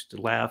used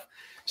to laugh.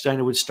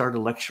 Steiner would start a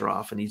lecture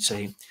off and he'd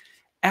say,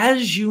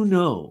 as you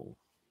know,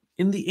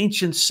 in the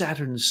ancient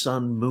Saturn,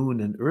 Sun,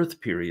 Moon, and Earth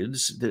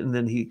periods, and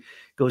then he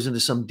goes into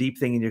some deep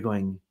thing and you're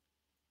going,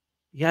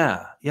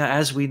 yeah,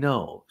 as we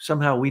know.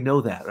 Somehow we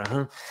know that.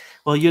 Uh-huh.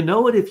 Well, you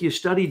know it if you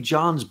studied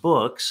John's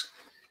books,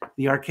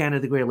 the Arcana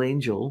of the Grail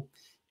Angel,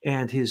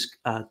 and his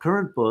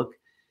current book,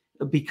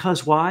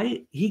 because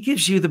why? He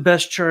gives you the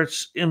best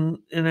charts in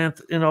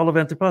all of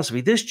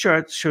anthroposophy. This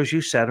chart shows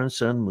you Saturn,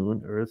 Sun,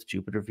 Moon, Earth,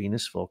 Jupiter,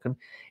 Venus, Vulcan,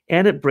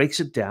 and it breaks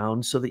it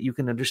down so that you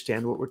can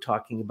understand what we're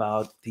talking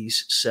about,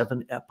 these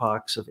 7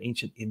 epochs of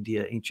ancient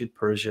India, ancient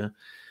Persia,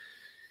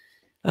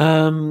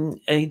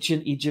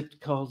 ancient Egypt,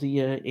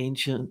 Chaldea,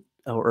 ancient,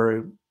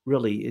 or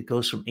really it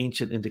goes from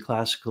ancient into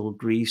classical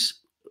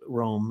Greece,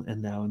 Rome,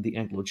 and now in the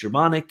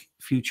Anglo-Germanic,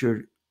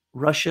 future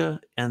Russia,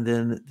 and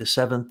then the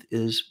 7th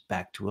is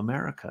back to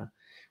America.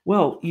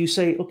 Well, you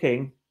say,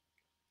 okay,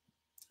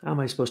 how am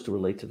I supposed to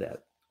relate to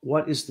that?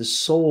 What is the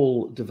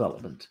soul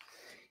development?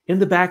 In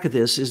the back of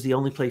this is the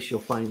only place you'll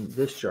find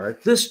this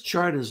chart. This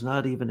chart is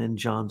not even in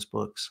John's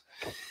books.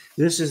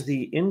 This is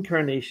the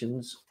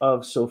incarnations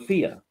of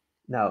Sophia.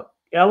 Now,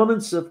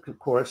 elements of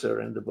course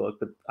are in the book,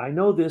 but I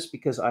know this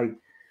because I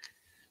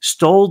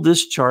stole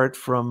this chart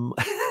from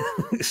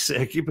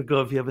Sergei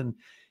Prokofiev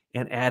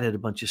and added a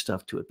bunch of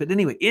stuff to it. But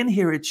anyway, in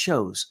here it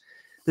shows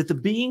that the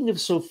being of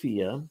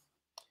Sophia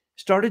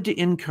started to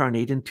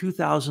incarnate in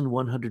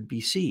 2100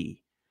 BC.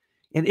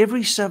 And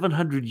every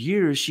 700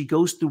 years, she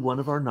goes through one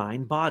of our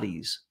 9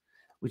 bodies,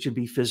 which would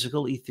be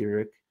physical,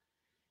 etheric,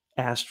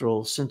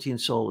 astral,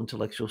 sentient soul,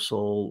 intellectual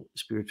soul,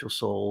 spiritual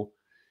soul,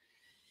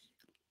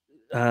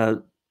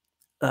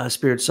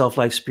 spirit,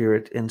 self-life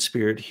spirit, and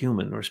spirit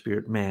human, or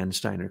spirit man,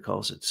 Steiner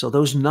calls it. So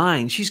those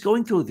 9, she's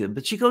going through them,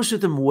 but she goes through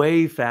them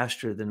way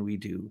faster than we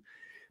do.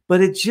 But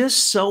it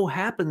just so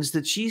happens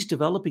that she's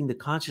developing the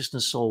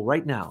consciousness soul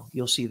right now.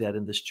 You'll see that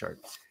in this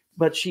chart.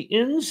 But she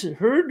ends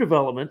her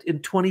development in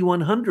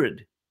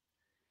 2100.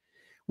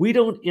 We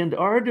don't end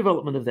our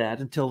development of that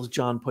until, as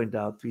John pointed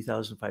out,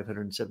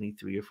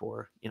 3,573 or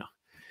 4.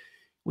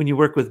 When you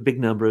work with big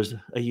numbers,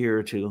 a year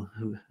or two,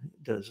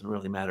 doesn't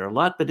really matter a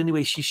lot. But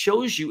anyway, she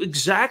shows you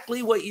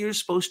exactly what you're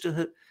supposed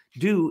to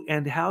do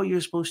and how you're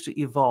supposed to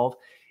evolve.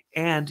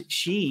 And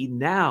she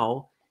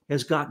now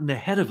has gotten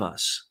ahead of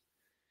us.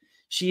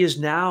 She is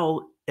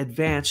now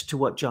advanced to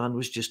what John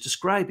was just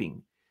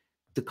describing.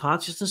 The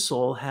consciousness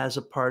soul has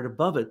a part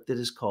above it that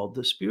is called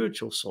the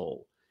spiritual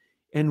soul.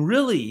 And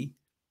really,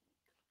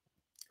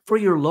 for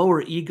your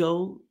lower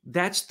ego,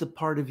 that's the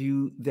part of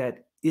you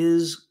that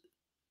is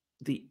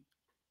the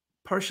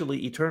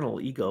partially eternal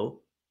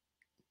ego.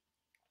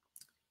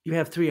 You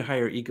have 3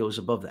 higher egos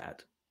above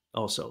that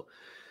also.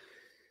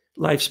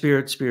 Life,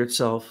 spirit, spirit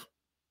self,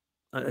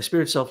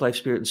 spirit self, life,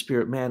 spirit, and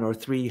spirit man are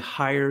 3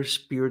 higher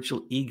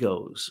spiritual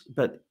egos.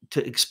 But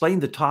to explain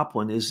the top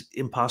one is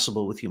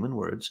impossible with human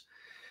words.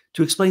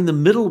 To explain the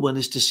middle one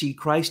is to see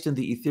Christ in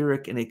the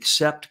etheric and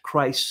accept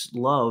Christ's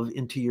love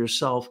into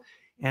yourself,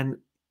 and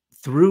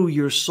through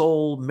your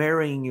soul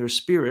marrying your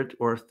spirit,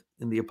 or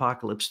in the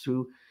apocalypse,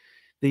 through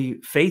the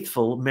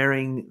faithful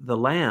marrying the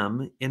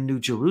Lamb in New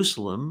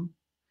Jerusalem,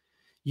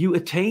 you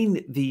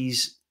attain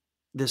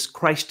this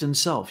Christ in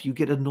self. You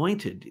get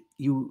anointed.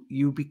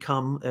 You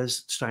become,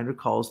 as Steiner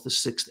calls the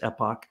 6th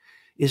epoch,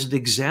 is an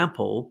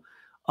example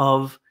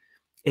of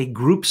a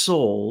group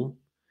soul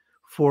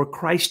for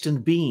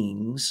Christian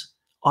beings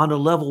on a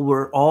level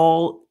where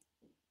all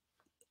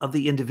of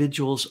the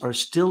individuals are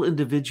still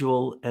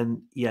individual,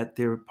 and yet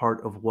they're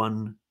part of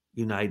one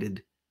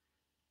united,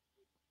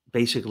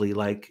 basically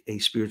like a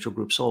spiritual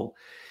group soul.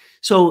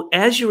 So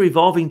as you're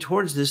evolving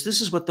towards this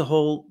is what the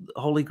whole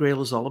Holy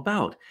Grail is all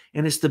about.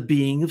 And it's the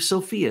being of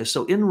Sophia.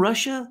 So in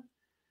Russia,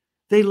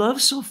 they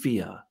love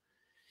Sophia,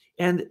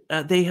 and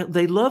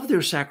they love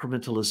their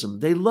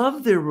sacramentalism. They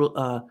love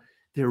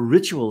their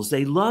rituals.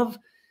 They love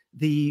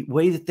the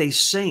way that they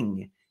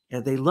sing.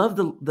 And they love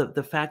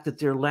the fact that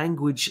their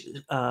language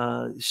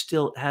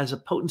still has a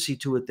potency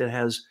to it that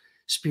has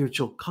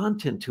spiritual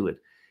content to it.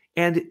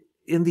 And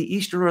in the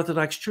Eastern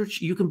Orthodox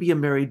Church, you can be a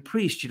married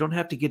priest. You don't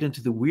have to get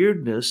into the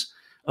weirdness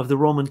of the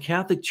Roman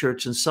Catholic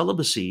Church and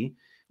celibacy,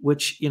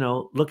 which,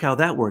 look how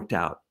that worked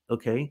out,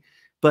 okay?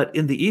 But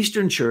in the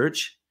Eastern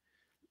Church,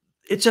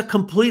 it's a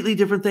completely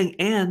different thing.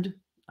 And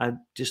I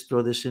just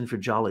throw this in for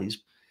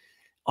jollies.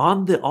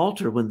 On the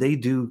altar, when they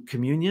do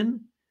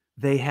communion,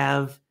 they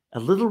have a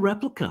little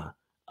replica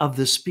of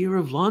the spear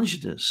of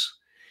Longinus,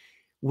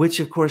 which,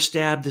 of course,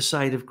 stabbed the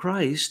side of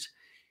Christ,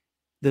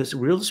 this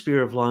real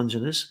spear of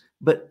Longinus.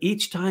 But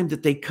each time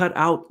that they cut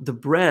out the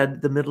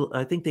bread, the middle,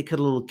 I think they cut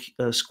a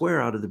little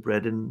square out of the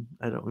bread, and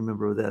I don't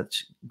remember whether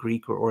that's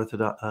Greek or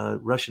Orthodox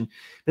Russian.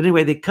 But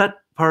anyway, they cut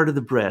part of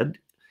the bread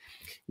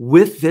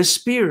with this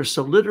spear.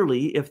 So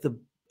literally, if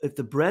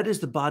the bread is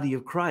the body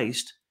of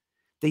Christ,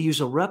 they use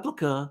a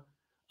replica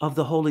of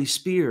the holy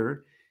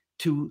spear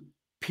to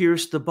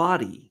pierce the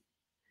body.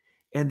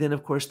 And then,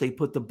 of course, they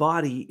put the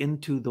body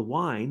into the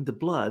wine, the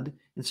blood,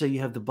 and so you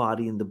have the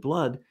body and the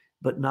blood,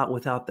 but not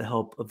without the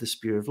help of the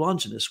spear of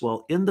Longinus.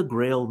 Well, in the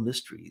Grail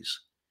mysteries,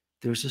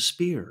 there's a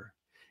spear,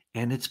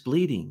 and it's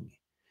bleeding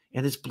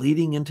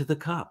into the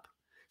cup.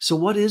 So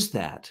what is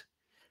that?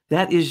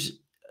 That is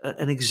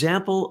an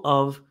example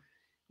of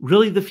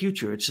really the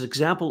future. It's an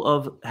example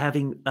of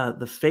having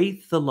the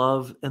faith, the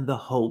love, and the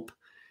hope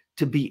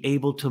to be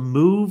able to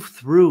move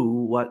through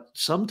what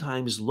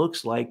sometimes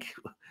looks like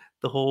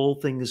the whole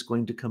thing is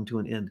going to come to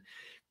an end.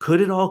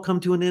 Could it all come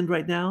to an end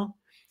right now?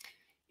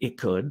 It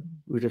could.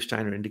 Rudolf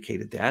Steiner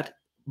indicated that.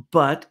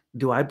 But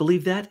do I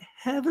believe that?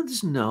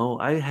 Heavens no.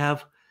 I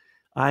have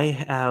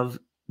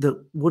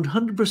the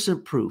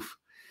 100% proof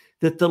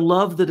that the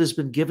love that has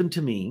been given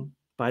to me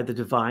by the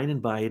divine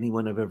and by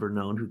anyone I've ever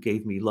known who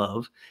gave me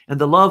love,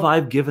 and the love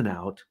I've given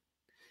out,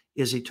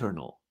 is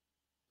eternal.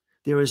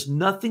 There is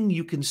nothing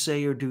you can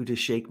say or do to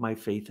shake my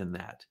faith in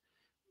that.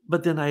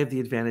 But then I have the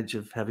advantage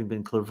of having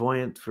been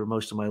clairvoyant for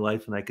most of my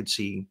life, and I could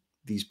see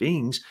these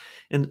beings,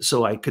 and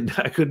so I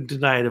couldn't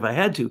deny it if I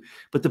had to.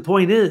 But the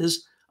point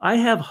is, I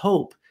have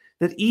hope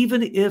that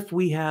even if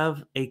we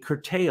have a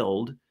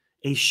curtailed,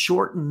 a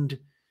shortened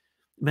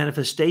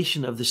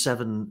manifestation of the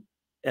 7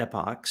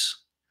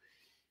 epochs,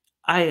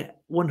 I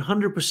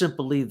 100%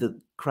 believe that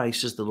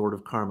Christ, as the Lord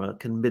of Karma,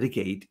 can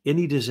mitigate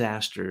any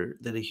disaster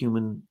that a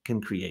human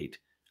can create.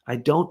 I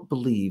don't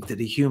believe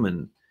that a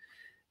human,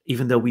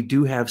 even though we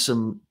do have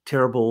some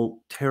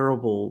terrible,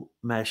 terrible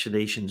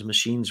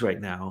machines right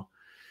now,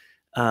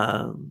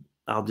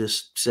 I'll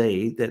just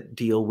say, that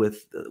deal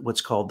with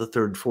what's called the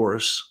third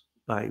force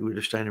by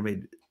Rudolf Steiner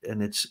made,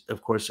 and it's,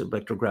 of course,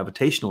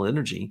 electrogravitational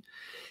energy.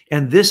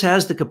 And this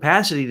has the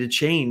capacity to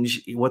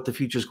change what the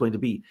future is going to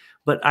be.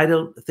 But I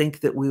don't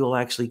think that we will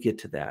actually get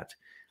to that.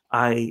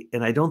 I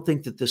don't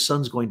think that the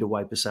sun's going to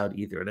wipe us out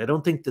either. And I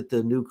don't think that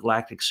the new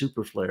galactic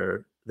super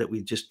flare that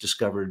we just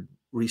discovered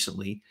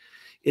recently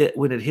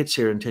when it hits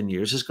here in 10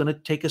 years, is going to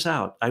take us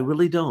out. I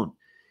really don't.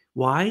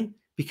 Why?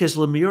 Because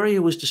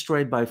Lemuria was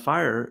destroyed by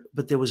fire,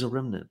 but there was a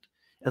remnant.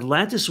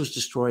 Atlantis was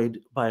destroyed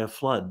by a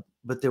flood,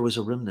 but there was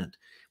a remnant.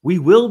 We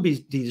will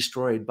be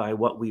destroyed by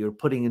what we are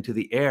putting into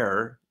the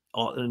air,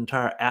 the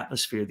entire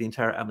atmosphere of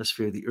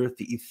the earth,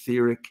 the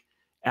etheric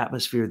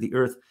atmosphere of the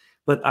earth.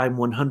 But I'm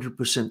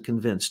 100%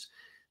 convinced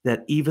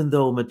that even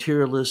though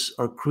materialists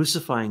are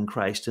crucifying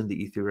Christ in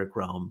the etheric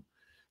realm,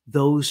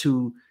 those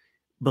who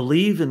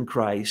believe in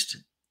Christ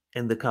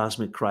and the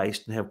cosmic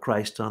Christ and have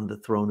Christ on the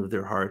throne of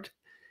their heart,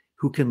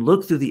 who can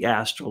look through the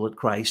astral at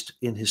Christ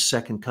in his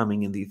second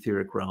coming in the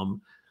etheric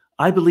realm,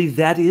 I believe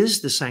that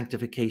is the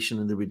sanctification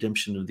and the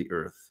redemption of the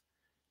earth.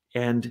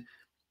 And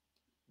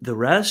the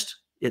rest,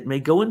 it may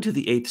go into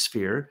the eighth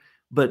sphere,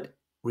 but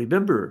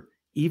remember,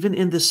 even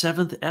in the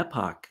seventh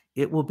epoch,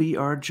 it will be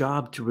our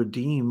job to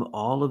redeem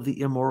all of the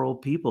immoral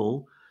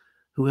people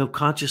who have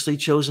consciously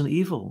chosen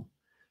evil.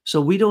 So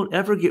we don't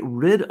ever get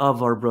rid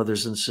of our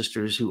brothers and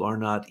sisters who are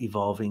not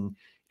evolving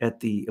at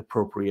the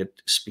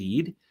appropriate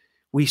speed.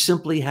 We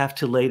simply have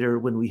to later,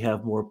 when we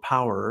have more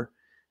power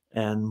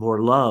and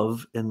more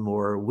love and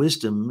more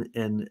wisdom,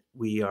 and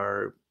we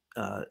are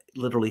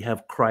literally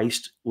have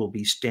Christ will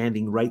be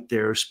standing right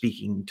there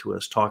speaking to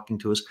us, talking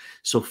to us.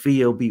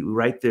 Sophia will be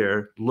right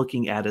there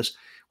looking at us.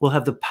 We'll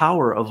have the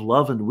power of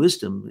love and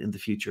wisdom in the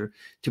future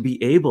to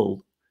be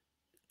able,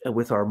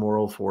 with our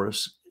moral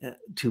force,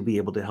 to be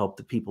able to help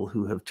the people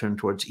who have turned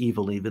towards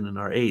evil even in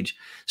our age.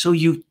 So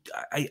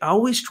I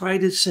always try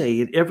to say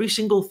in every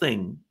single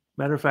thing,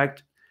 matter of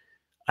fact,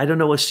 I don't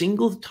know a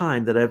single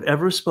time that I've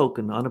ever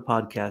spoken on a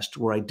podcast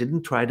where I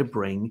didn't try to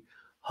bring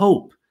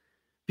hope,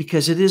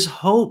 because it is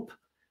hope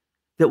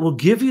that will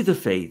give you the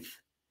faith.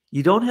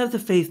 You don't have the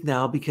faith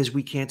now because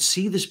we can't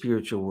see the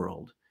spiritual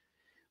world,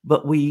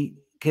 but we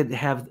can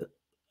have,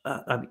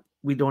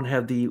 we don't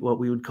have what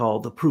we would call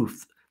the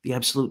proof, the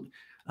absolute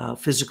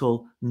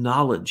physical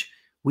knowledge.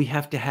 We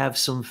have to have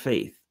some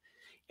faith.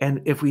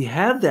 And if we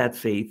have that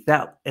faith,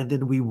 and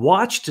then we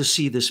watch to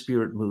see the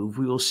spirit move,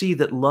 we will see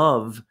that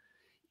love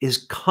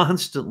is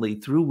constantly,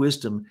 through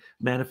wisdom,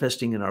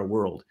 manifesting in our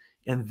world.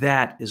 And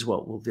that is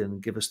what will then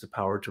give us the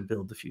power to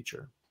build the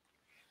future.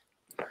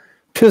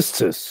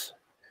 Pistis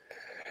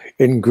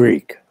in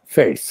Greek,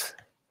 faith.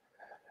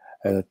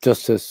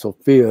 Just as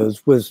Sophia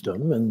is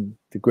wisdom, and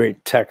the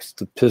great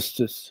text of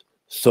Pistis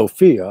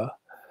Sophia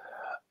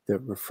that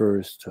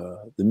refers to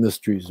the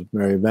mysteries of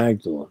Mary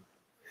Magdalene.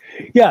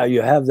 Yeah,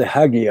 you have the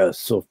Hagia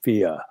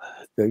Sophia,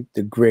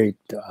 the great,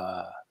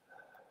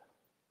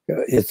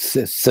 it's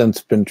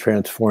since been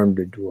transformed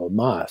into a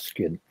mosque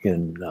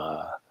in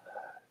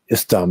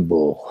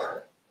Istanbul.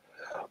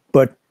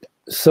 But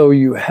so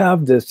you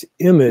have this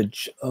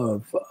image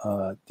of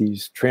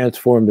these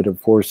transformative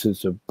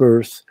forces of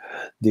birth,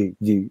 the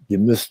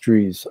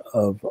mysteries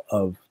of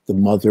the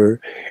mother,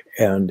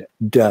 and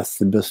death,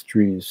 the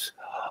mysteries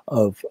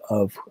of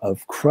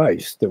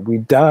Christ, that we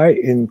die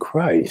in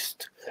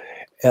Christ.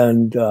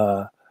 And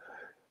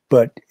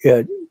but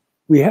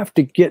we have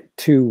to get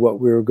to what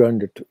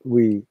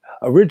we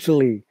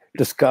originally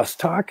discussed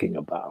talking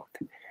about.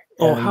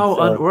 Oh, how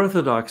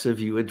unorthodox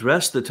of you.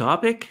 Address the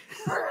topic?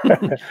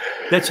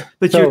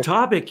 But your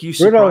topic, you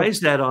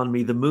surprised that on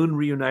me, the moon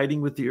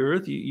reuniting with the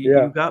earth.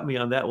 You got me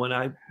on that one.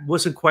 I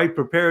wasn't quite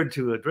prepared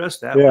to address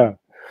that one.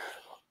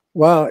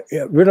 Well,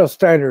 Rudolf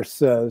Steiner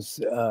says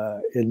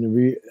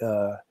in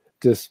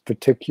this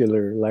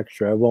particular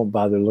lecture, I won't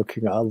bother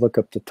looking, I'll look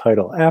up the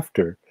title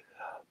after,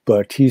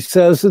 but he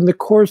says in the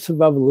course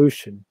of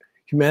evolution,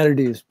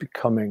 humanity is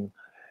becoming,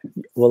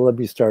 well, let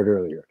me start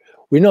earlier.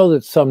 We know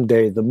that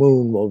someday the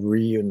moon will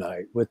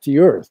reunite with the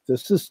earth.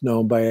 This is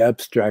known by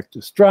abstract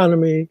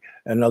astronomy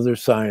and other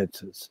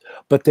sciences,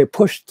 but they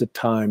push the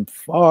time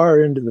far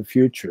into the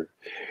future.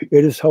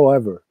 It is,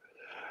 however,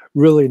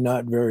 really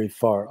not very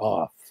far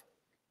off.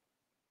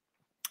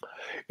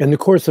 In the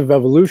course of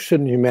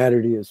evolution,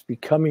 humanity is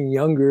becoming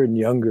younger and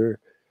younger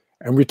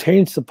and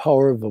retains the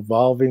power of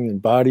evolving in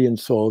body and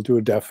soul to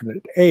a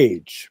definite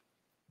age.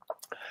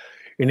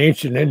 In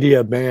ancient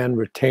India, man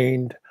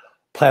retained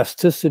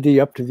plasticity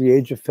up to the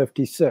age of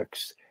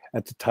 56,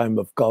 at the time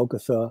of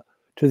Golgotha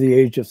to the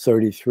age of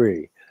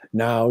 33,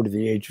 now to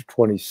the age of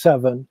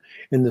 27.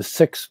 In the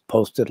sixth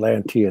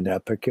post-Atlantean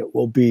epoch, it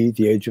will be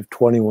the age of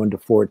 21 to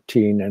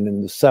 14, and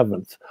in the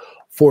seventh,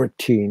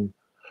 14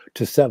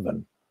 to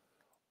 7,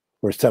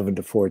 or 7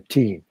 to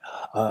 14.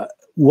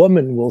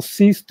 Woman will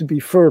cease to be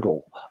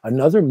fertile.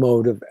 Another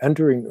mode of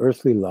entering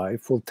earthly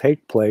life will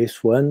take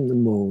place when the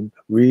moon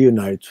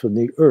reunites with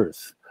the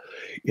earth.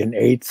 In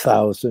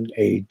 8000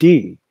 AD,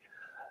 the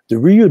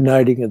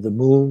reuniting of the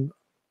moon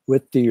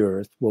with the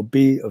earth will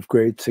be of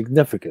great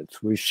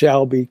significance. We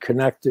shall be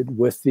connected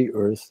with the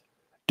earth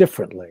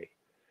differently.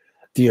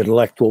 The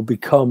intellect will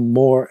become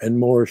more and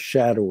more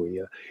shadowy.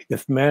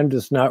 If man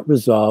does not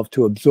resolve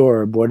to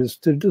absorb what is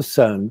to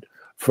descend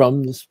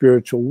from the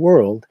spiritual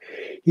world,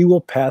 he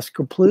will pass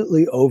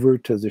completely over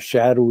to the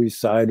shadowy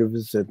side of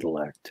his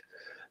intellect.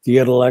 The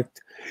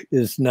intellect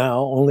is now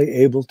only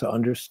able to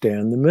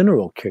understand the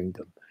mineral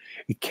kingdom.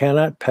 It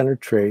cannot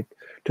penetrate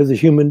to the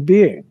human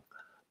being.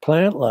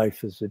 Plant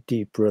life is a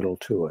deep riddle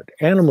to it.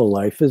 Animal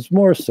life is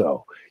more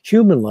so.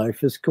 Human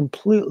life is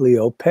completely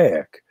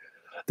opaque.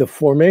 The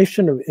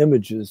formation of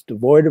images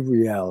devoid of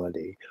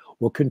reality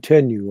will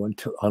continue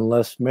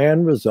unless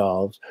man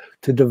resolves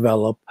to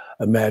develop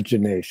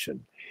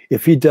imagination.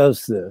 If he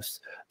does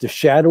this, the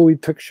shadowy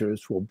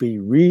pictures will be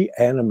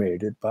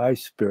reanimated by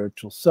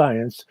spiritual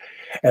science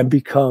and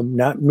become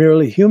not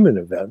merely human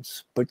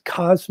events, but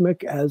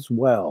cosmic as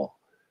well.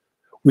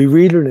 We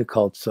read in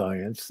occult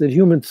science that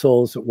human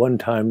souls at one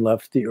time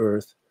left the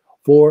Earth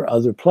for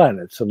other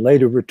planets and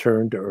later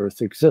returned to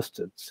Earth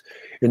existence.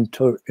 In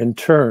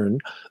turn,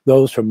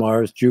 those from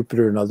Mars,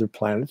 Jupiter, and other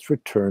planets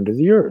returned to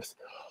the Earth.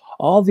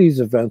 All these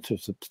events are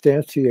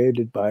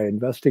substantiated by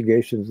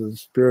investigations of the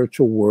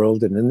spiritual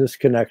world, and in this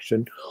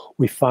connection,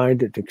 we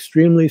find an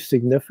extremely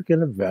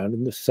significant event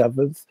in the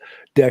 7th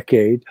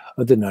decade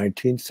of the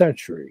 19th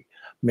century.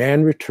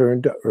 Man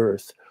returned to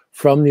Earth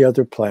from the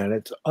other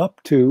planets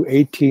up to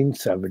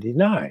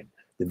 1879,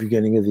 the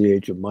beginning of the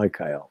age of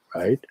Michael,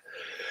 right?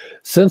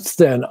 Since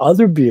then,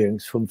 other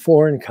beings from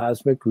foreign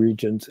cosmic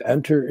regions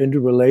enter into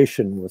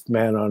relation with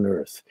man on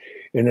Earth.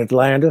 In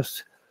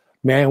Atlantis,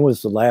 man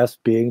was the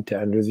last being to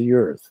enter the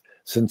Earth.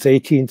 Since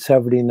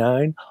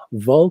 1879,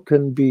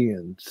 Vulcan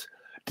beings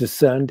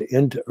descend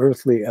into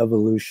earthly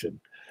evolution.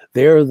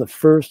 They are the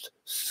first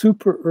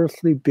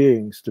super-earthly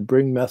beings to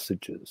bring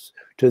messages.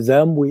 To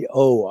them we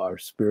owe our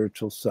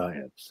spiritual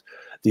science.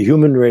 The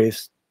human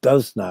race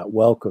does not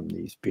welcome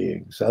these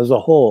beings. As a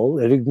whole,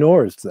 it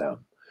ignores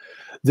them.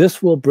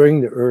 This will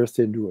bring the Earth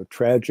into a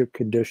tragic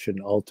condition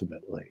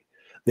ultimately.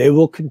 They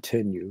will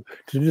continue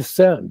to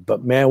descend,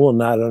 but man will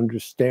not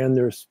understand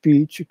their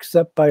speech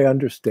except by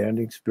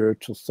understanding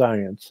spiritual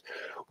science,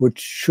 which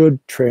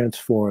should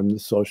transform the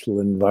social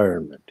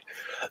environment.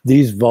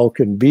 These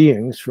Vulcan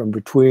beings from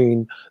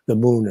between the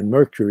moon and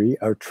Mercury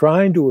are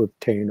trying to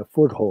obtain a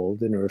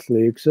foothold in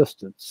earthly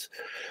existence.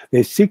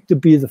 They seek to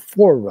be the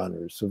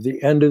forerunners of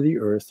the end of the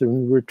Earth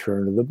and the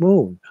return of the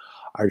moon.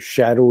 Our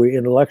shadowy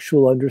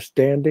intellectual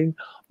understanding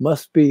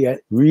must be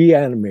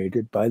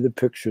reanimated by the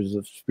pictures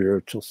of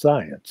spiritual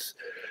science.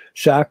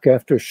 Shock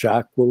after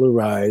shock will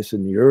arise,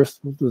 and the Earth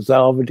will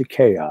dissolve into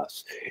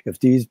chaos if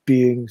these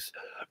beings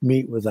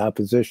meet with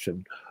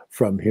opposition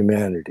from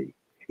humanity.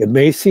 It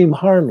may seem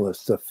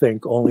harmless to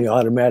think only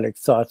automatic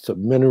thoughts of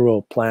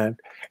mineral, plant,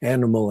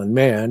 animal, and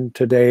man.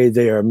 Today,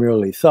 they are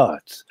merely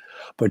thoughts.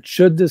 But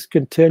should this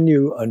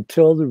continue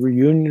until the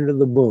reunion of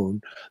the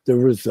moon, the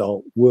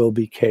result will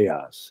be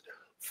chaos.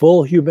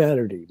 Full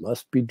humanity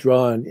must be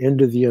drawn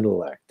into the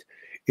intellect.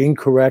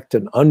 Incorrect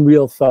and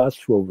unreal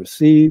thoughts will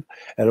receive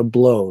at a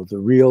blow the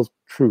real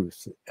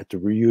truth at the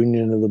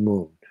reunion of the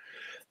moon.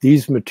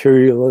 These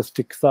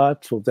materialistic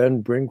thoughts will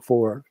then bring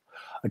forth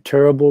a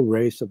terrible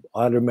race of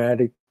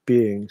automatic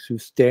beings who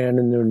stand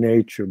in their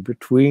nature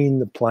between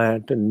the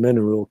plant and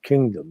mineral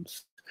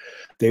kingdoms.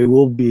 They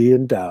will be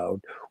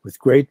endowed with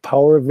great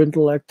power of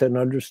intellect and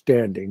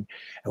understanding,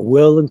 and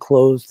will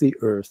enclose the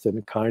earth in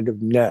a kind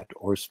of net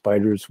or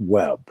spider's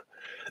web.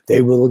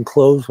 They will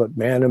enclose what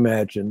man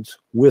imagines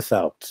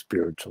without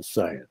spiritual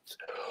science.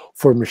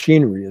 For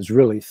machinery is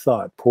really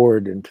thought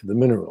poured into the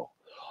mineral.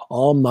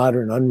 All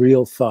modern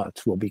unreal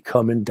thoughts will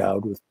become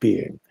endowed with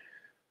being.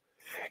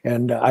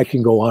 And I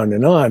can go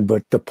on,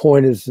 but the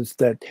point is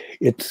that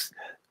it's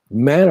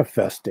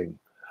manifesting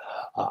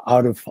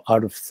out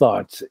of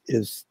thoughts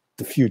is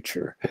the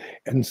future.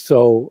 And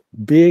so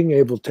being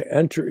able to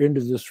enter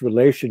into this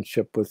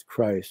relationship with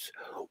Christ,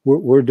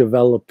 we're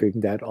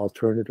developing that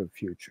alternative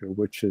future,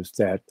 which is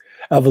that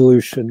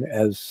evolution,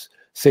 as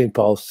St.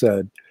 Paul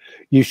said,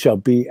 you shall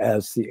be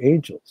as the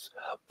angels.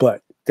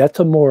 But that's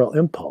a moral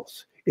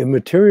impulse. In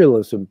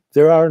materialism,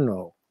 there are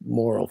no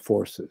moral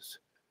forces.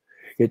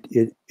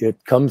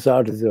 It comes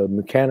out of the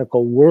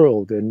mechanical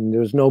world, and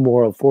there's no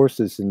moral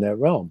forces in that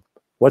realm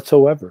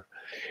whatsoever.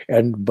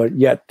 But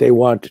yet they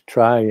want to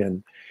try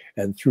and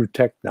through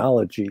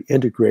technology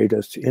integrate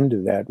us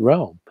into that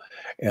realm.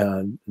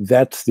 And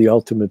that's the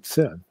ultimate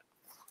sin.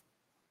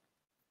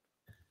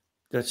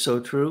 That's so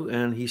true.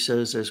 And he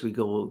says, as we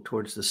go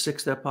towards the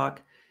 6th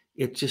epoch,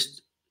 it's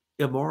just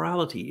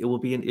immorality. It will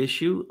be an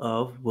issue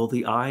of, will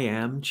the I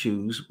am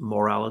choose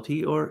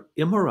morality or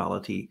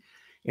immorality?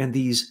 And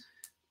these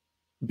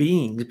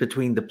beings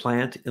between the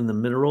plant and the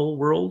mineral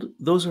world,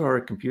 those are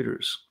our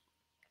computers.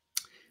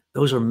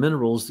 Those are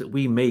minerals that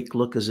we make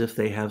look as if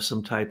they have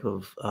some type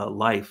of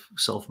life,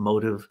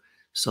 self-motive,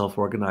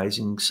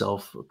 self-organizing,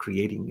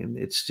 self-creating, and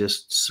it's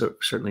just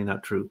certainly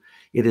not true.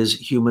 It is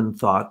human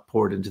thought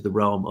poured into the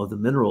realm of the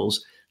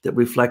minerals that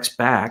reflects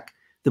back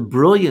the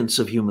brilliance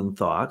of human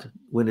thought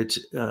when it's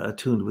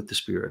attuned with the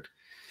spirit.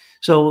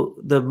 So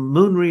the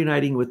moon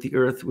reuniting with the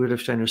earth,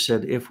 Rudolf Steiner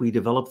said, if we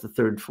develop the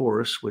third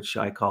force, which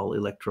I call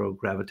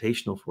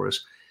electrogravitational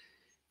force,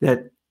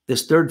 that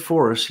this third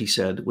force, he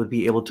said, would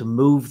be able to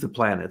move the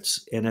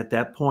planets. And at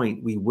that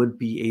point, we would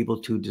be able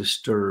to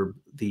disturb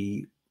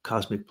the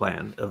cosmic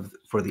plan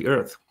for the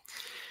Earth.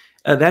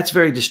 That's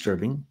very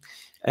disturbing.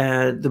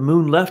 The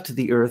moon left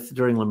the Earth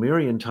during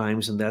Lemurian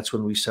times, and that's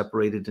when we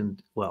separated.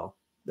 And well,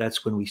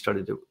 That's when we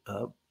started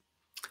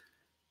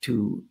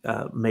to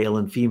male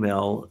and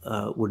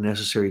female were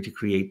necessary to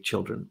create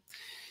children.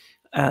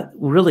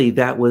 Really,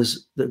 that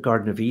was the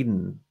Garden of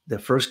Eden, the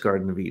first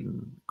Garden of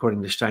Eden.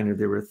 According to Steiner,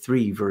 there were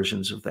 3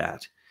 versions of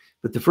that.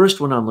 But the first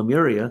one on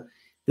Lemuria,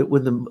 that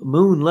when the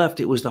moon left,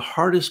 it was the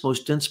hardest,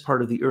 most dense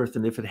part of the earth.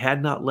 And if it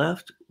had not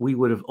left, we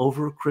would have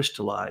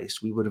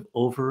over-crystallized. We would have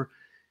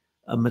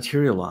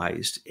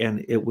over-materialized,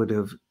 and it would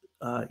have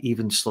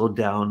even slowed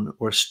down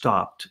or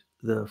stopped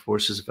the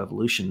forces of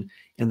evolution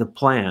and the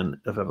plan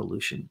of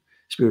evolution,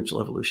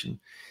 spiritual evolution.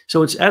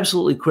 So it's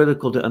absolutely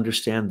critical to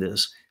understand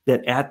this,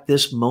 that at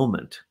this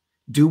moment,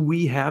 do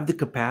we have the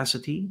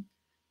capacity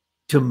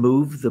to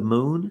move the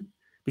moon?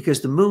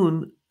 Because the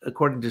moon,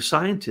 according to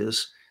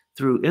scientists,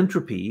 through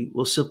entropy,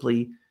 will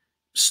simply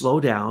slow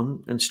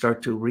down and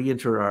start to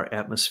re-enter our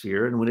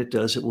atmosphere. And when it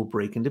does, it will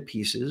break into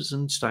pieces.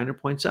 And Steiner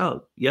points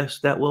out, yes,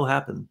 that will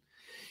happen.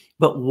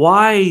 But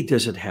why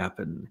does it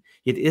happen?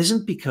 It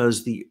isn't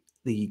because the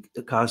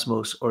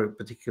cosmos, or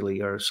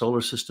particularly our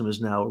solar system, is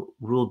now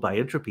ruled by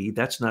entropy.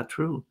 That's not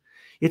true.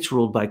 It's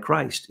ruled by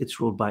Christ. It's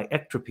ruled by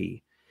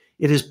ectropy.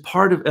 It is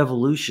part of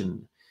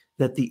evolution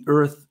that the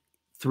Earth,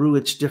 through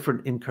its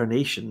different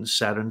incarnations,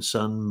 Saturn,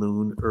 Sun,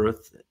 Moon,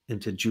 Earth,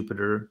 into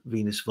Jupiter,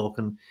 Venus,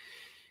 Vulcan,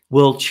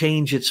 will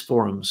change its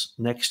forms.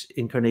 Next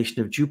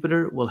incarnation of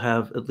Jupiter will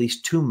have at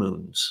least 2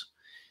 moons,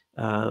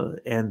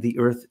 and the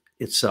Earth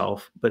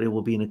itself, but it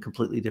will be in a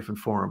completely different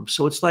form.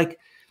 So it's like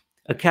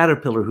a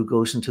caterpillar who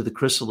goes into the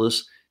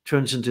chrysalis,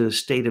 turns into a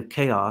state of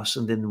chaos,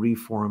 and then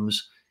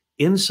reforms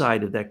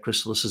inside of that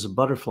chrysalis as a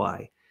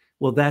butterfly.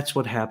 Well, that's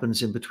what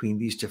happens in between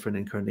these different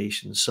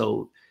incarnations.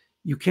 So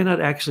you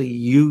cannot actually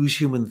use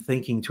human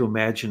thinking to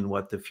imagine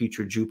what the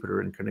future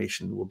Jupiter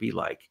incarnation will be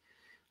like.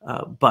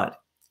 But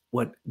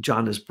what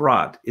John has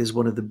brought is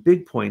one of the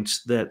big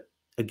points that,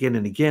 again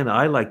and again,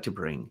 I like to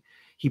bring.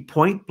 He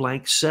point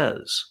blank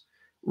says,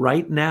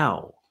 right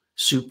now,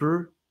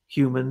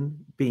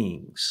 superhuman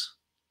beings.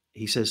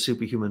 He says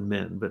superhuman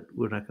men, but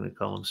we're not going to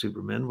call them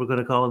supermen. We're going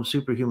to call them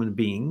superhuman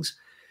beings,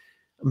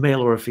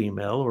 male or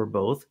female or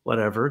both,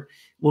 whatever,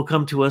 will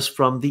come to us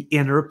from the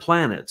inner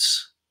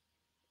planets,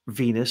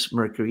 Venus,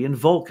 Mercury, and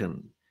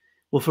Vulcan.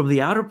 Well, from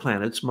the outer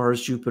planets,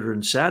 Mars, Jupiter,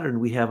 and Saturn,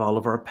 we have all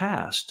of our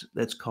past.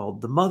 That's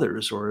called the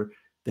mothers, or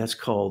that's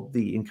called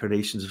the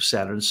incarnations of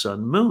Saturn,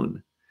 Sun,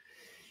 Moon.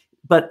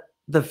 But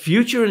the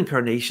future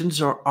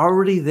incarnations are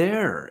already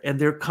there, and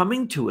they're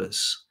coming to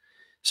us.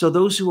 So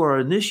those who are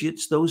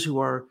initiates, those who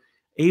are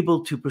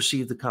able to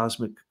perceive the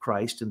cosmic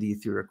Christ in the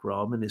etheric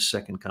realm in his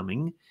second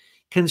coming,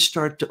 can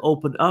start to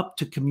open up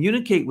to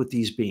communicate with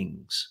these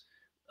beings,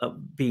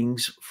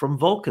 beings from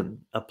Vulcan,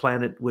 a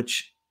planet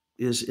which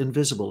is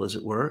invisible, as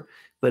it were,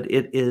 but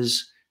it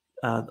is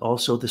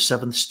also the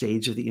 7th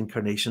stage of the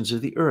incarnations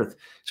of the earth.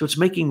 So it's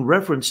making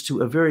reference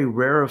to a very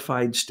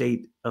rarefied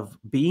state of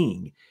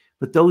being.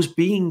 But those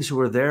beings who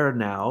are there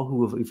now,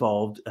 who have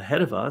evolved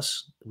ahead of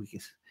us,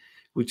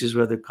 which is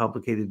rather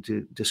complicated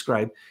to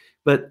describe,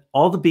 but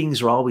all the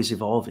beings are always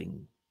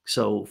evolving.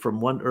 So from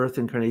one earth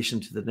incarnation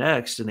to the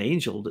next, an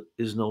angel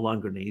is no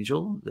longer an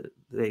angel.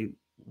 They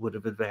would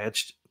have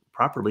advanced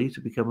properly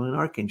to become an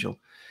archangel.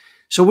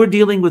 So we're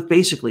dealing with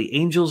basically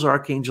angels,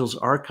 archangels,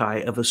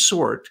 archai of a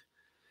sort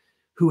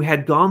who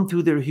had gone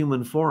through their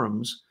human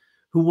forms,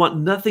 who want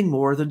nothing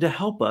more than to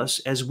help us,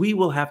 as we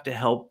will have to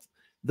help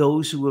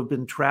those who have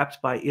been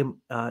trapped by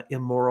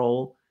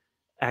immoral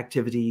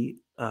activity,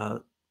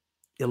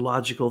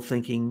 illogical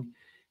thinking,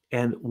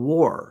 and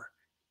war.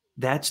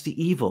 That's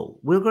the evil.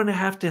 We're going to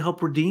have to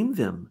help redeem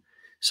them.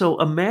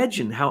 So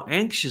imagine how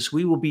anxious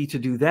we will be to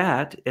do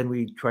that, and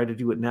we try to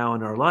do it now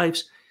in our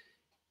lives.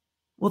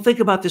 Well,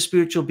 think about the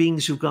spiritual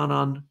beings who've gone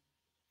on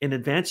in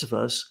advance of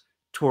us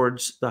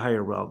towards the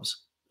higher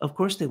realms. Of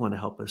course they want to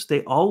help us.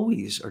 They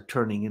always are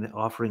turning and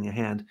offering a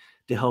hand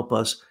to help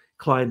us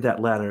climb that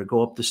ladder,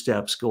 go up the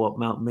steps, go up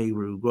Mount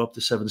Meru, go up the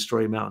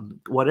 7-story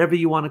mountain, whatever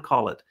you want to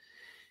call it.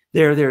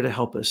 They're there to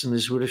help us. And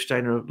as Rudolf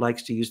Steiner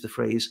likes to use the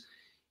phrase,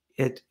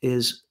 it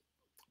is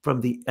from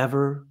the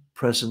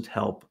ever-present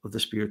help of the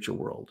spiritual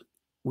world.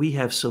 We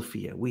have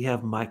Sophia, we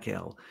have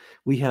Michael,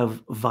 we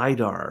have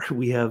Vidar,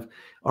 we have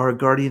our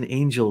guardian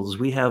angels,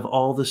 we have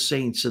all the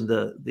saints and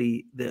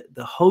the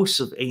hosts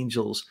of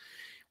angels.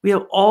 We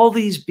have all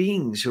these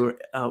beings who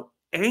are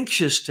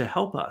anxious to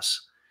help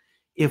us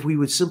if we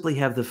would simply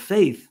have the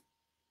faith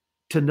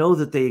to know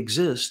that they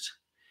exist,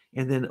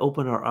 and then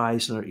open our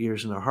eyes and our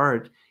ears and our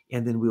heart,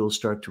 and then we will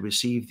start to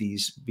receive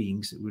these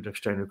beings that Rudolf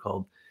Steiner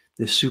called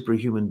the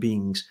superhuman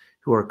beings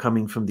who are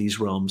coming from these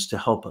realms to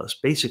help us.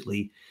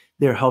 Basically,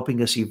 they're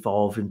helping us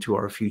evolve into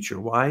our future.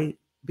 Why?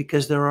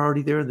 Because they're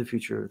already there in the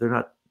future. They're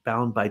not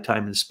bound by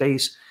time and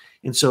space.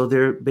 And so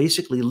they're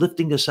basically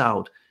lifting us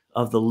out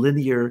of the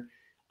linear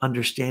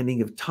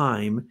understanding of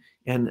time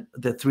and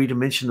the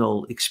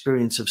 3-dimensional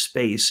experience of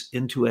space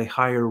into a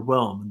higher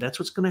realm. And that's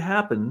what's going to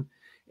happen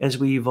as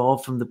we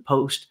evolve from the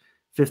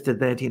post-5th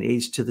Atlantean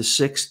age to the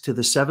 6th to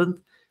the 7th.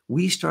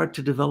 We start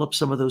to develop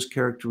some of those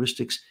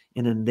characteristics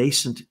in a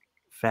nascent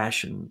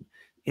fashion,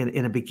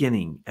 in a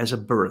beginning, as a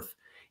birth.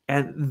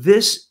 And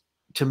this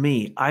to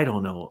me, I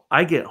don't know.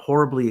 I get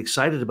horribly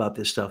excited about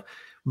this stuff.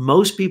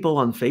 Most people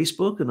on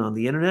Facebook and on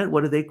the internet,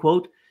 what do they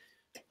quote?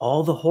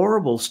 All the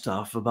horrible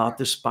stuff about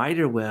the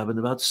spider web and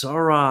about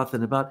Soroth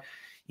and about,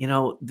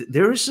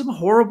 there are some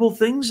horrible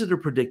things that are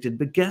predicted.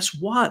 But guess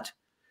what?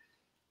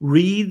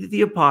 Read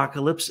the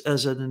apocalypse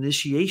as an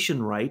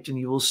initiation rite, and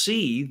you will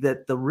see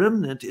that the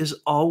remnant is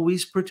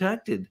always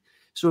protected.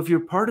 So if you're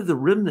part of the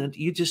remnant,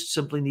 you just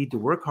simply need to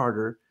work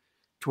harder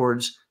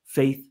towards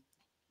faith,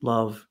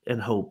 love,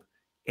 and hope,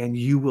 and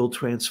you will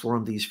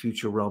transform these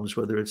future realms,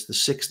 whether it's the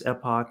 6th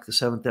epoch, the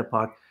 7th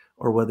epoch,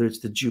 or whether it's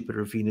the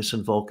Jupiter, Venus,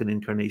 and Vulcan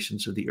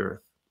incarnations of the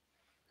Earth.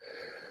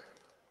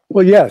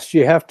 Well, yes,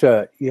 you have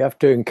to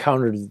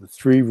encounter the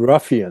 3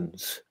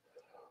 ruffians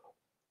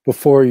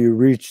before you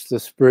reach the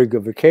sprig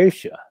of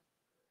acacia.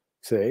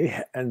 See,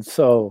 and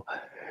so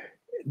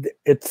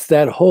it's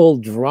that whole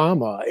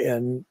drama.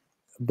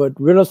 But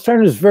Rudolf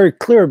Steiner is very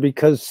clear,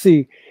 because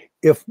see,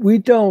 if we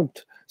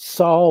don't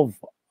solve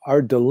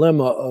our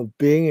dilemma of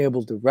being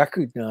able to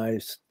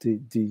recognize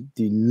the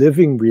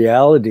living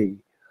reality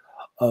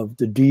of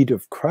the deed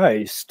of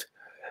Christ,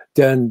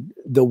 then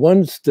the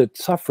ones that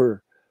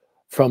suffer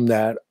from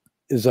that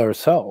is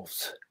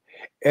ourselves.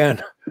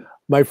 And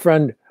my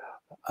friend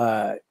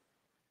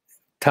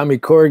Tommy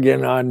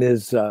Corrigan on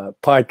his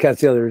podcast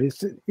the other day,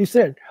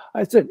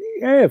 I said,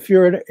 hey, if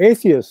you're an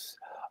atheist,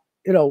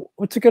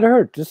 what's it going to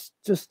hurt?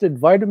 Just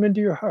invite him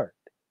into your heart,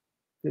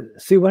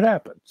 see what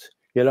happens.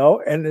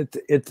 And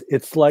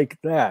it's like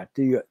that.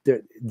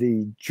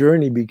 The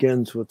journey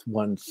begins with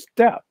one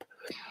step,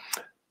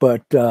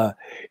 but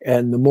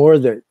and the more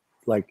that,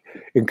 like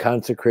in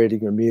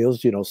consecrating your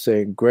meals,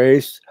 saying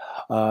grace,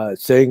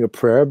 saying a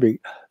prayer,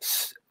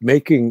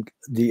 making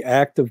the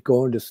act of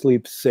going to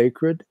sleep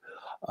sacred.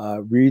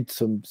 Read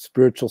some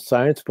spiritual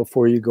science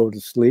before you go to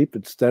sleep,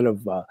 instead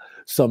of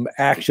some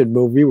action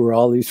movie where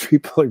all these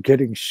people are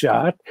getting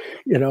shot,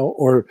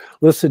 or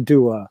listen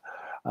to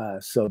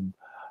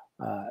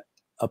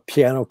a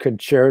piano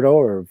concerto,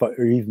 or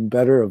even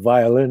better, a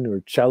violin or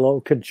cello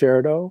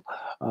concerto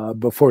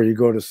before you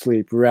go to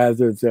sleep,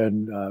 rather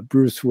than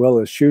Bruce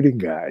Willis shooting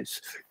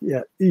guys.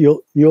 Yeah,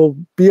 you'll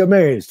be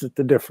amazed at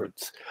the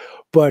difference.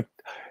 But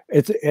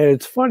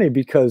it's funny,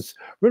 because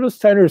Rudolf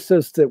Steiner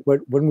says that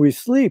when we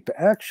sleep,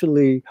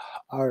 actually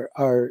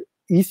our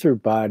ether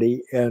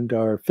body and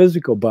our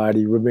physical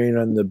body remain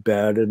on the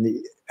bed, and the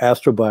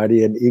astral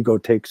body and ego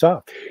takes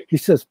off. He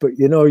says, but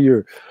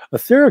your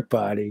etheric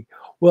body,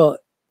 well,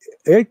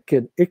 it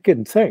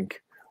can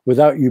think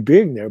without you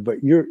being there,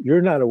 but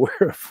you're not aware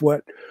of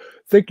what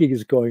thinking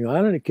is going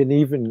on, and it can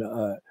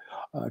even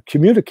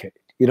communicate.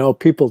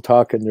 People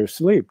talk in their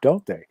sleep,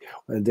 don't they?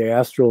 And the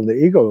astral and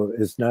the ego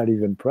is not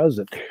even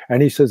present.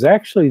 And he says,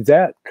 actually,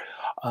 that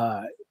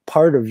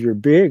part of your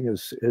being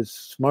is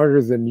smarter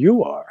than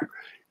you are.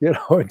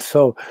 And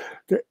so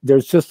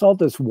there's just all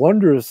this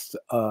wondrous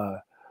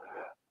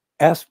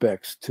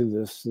aspects to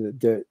this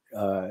that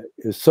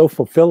is so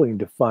fulfilling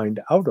to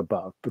find out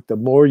about. But the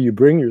more you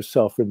bring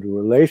yourself into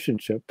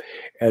relationship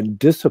and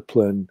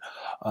discipline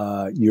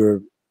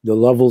the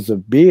levels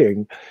of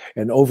being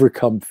and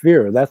overcome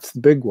fear, that's the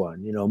big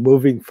one,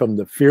 moving from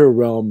the fear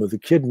realm of the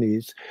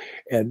kidneys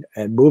and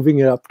moving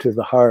it up to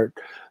the heart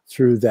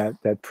through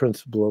that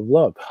principle of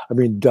love. I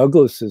mean,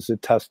 Douglas is a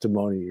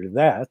testimony to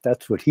that.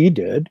 That's what he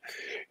did.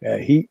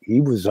 He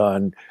was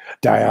on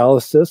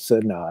dialysis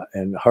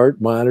and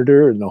heart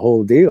monitor and the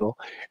whole deal,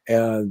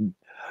 and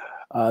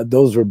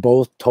those were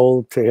both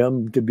told to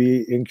him to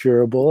be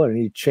incurable, and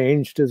he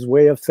changed his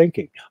way of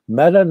thinking.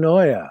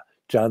 Metanoia,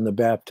 John the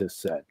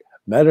Baptist said.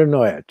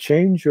 Metanoia,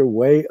 change your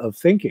way of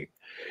thinking.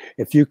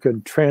 If you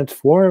can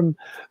transform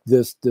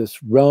this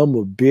realm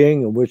of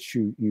being in which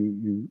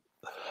you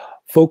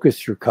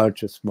focus your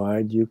conscious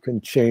mind, you can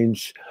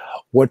change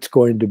what's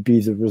going to be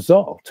the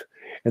result.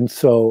 And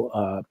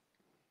so,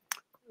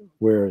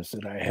 where is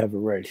it? I have it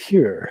right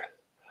here.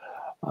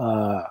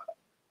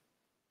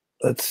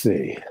 Let's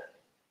see.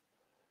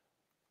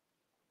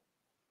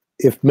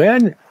 If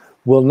man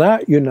will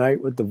not unite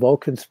with the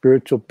Vulcan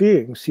spiritual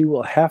beings, he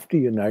will have to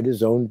unite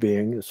his own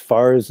being, as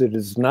far as it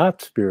is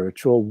not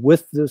spiritual,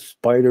 with this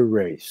spider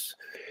race.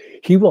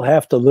 He will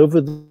have to live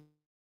with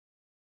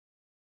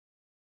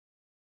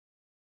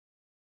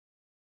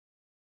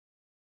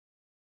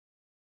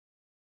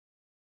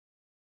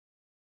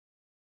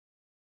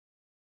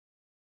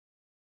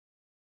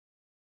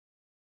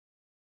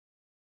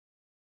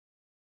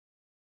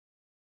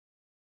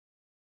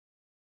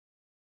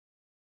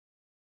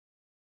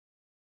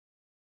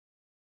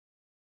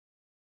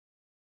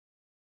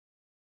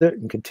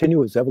and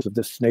continue as evidence of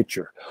this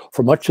nature.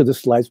 For much of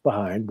this lies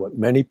behind what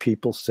many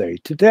people say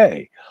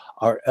today.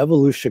 Our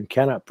evolution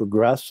cannot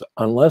progress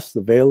unless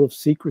the veil of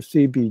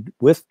secrecy be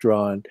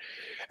withdrawn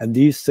and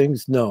these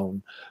things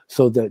known,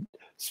 so that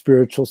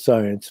spiritual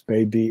science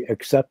may be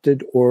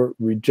accepted or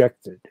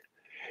rejected.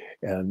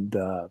 And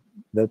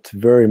that's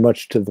very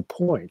much to the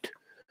point.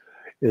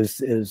 is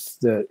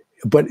that,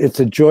 but it's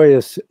a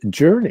joyous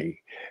journey.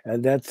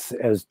 And that's,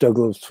 as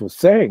Douglas was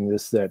saying,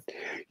 this, that,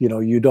 you know,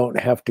 you don't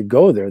have to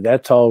go there.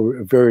 That's all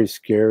very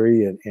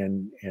scary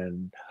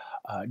and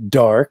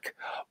dark,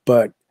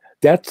 but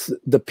that's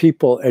the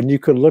people. And you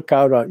can look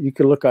out on, you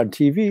can look on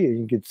TV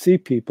and you can see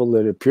people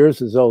that appears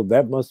as though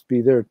that must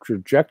be their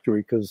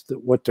trajectory, because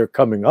what they're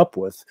coming up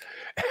with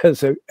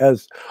as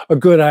a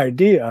good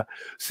idea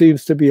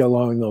seems to be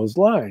along those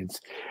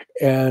lines.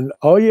 And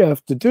all you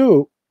have to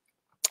do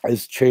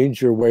is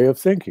change your way of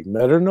thinking,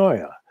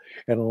 metanoia,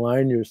 and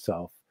align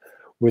yourself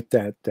with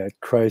that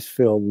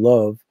Christ-filled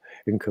love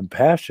and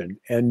compassion.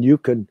 And you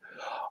can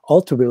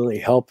ultimately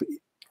help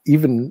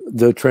even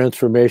the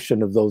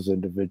transformation of those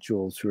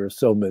individuals who are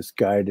so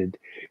misguided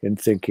in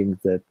thinking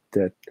that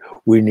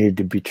we need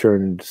to be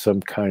turned into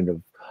some kind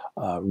of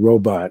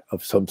robot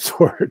of some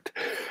sort.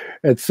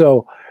 And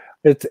so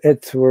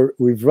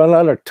we've run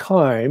out of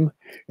time,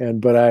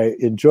 but I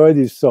enjoy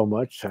these so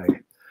much.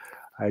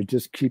 I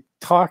just keep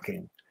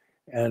talking.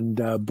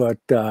 And but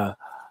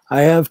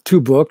I have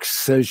two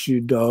books, as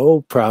you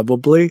know,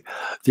 probably.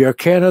 The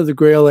Arcana of the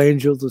Grail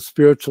Angel, The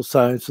Spiritual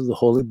Science of the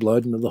Holy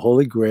Blood and of the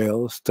Holy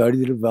Grail, a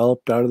study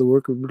developed out of the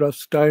work of Rudolf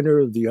Steiner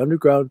of the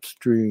underground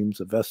streams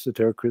of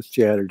esoteric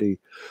Christianity,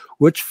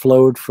 which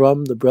flowed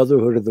from the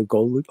Brotherhood of the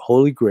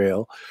Holy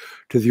Grail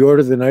to the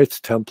Order of the Knights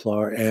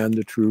Templar and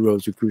the True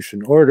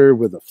Rosicrucian Order,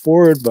 with a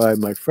foreword by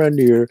my friend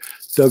here,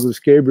 Douglas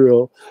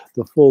Gabriel,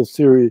 the full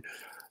series,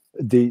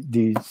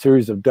 the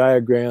series of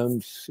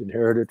diagrams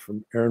inherited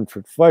from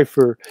Ehrenfurt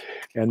Pfeiffer.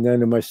 And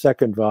then in my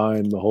second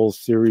volume, the whole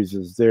series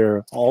is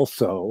there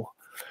also,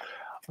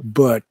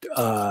 but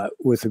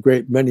with a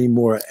great many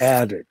more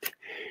added.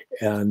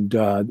 And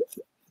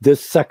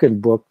this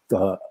second book,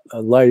 the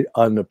Light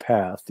on the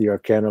Path, the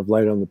Arcana of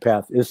Light on the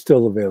Path, is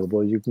still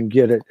available. You can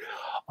get it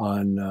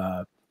on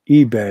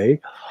eBay.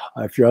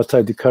 If you're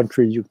outside the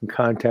country, you can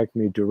contact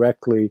me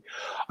directly.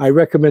 I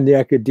recommend the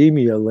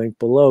academia link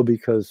below,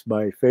 because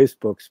my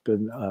Facebook's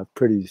been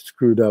pretty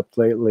screwed up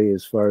lately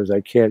as far as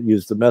I can't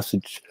use the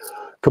message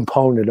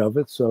component of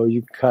it. So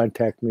you can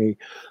contact me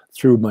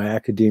through my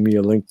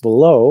academia link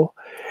below.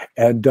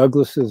 And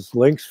Douglas's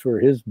links for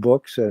his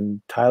books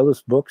and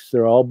Tyla's books,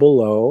 they're all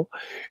below,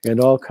 and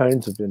all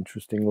kinds of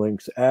interesting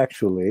links,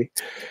 actually.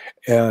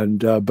 And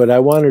but I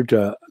wanted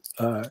to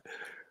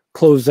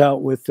close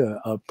out with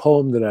a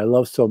poem that I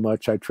love so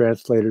much. I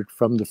translated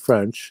from the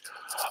French,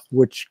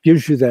 which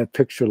gives you that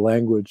picture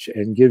language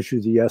and gives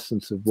you the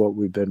essence of what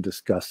we've been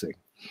discussing.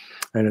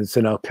 And it's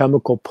an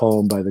alchemical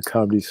poem by the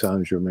Comte de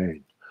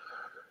Saint-Germain.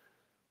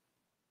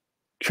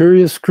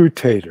 Curious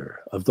scrutator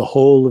of the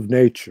whole of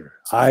nature,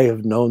 I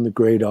have known the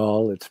great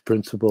all, its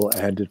principle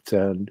and its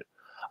end.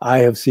 I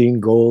have seen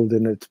gold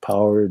in its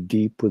power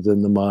deep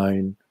within the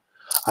mine.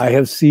 I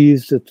have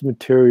seized its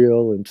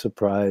material and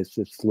surprised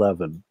its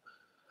leaven.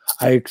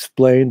 I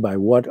explain by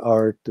what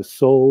art the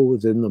soul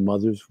within the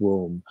mother's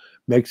womb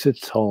makes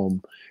its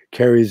home,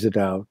 carries it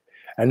out,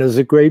 and as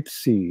a grape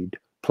seed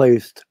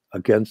placed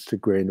against a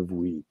grain of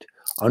wheat,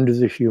 under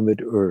the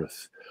humid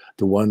earth,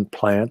 the one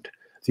plant,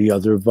 the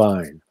other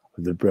vine,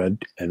 of the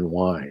bread and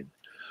wine.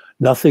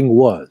 Nothing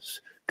was,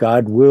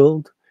 God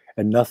willed,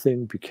 and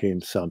nothing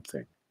became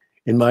something.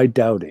 In my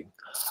doubting,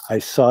 I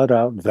sought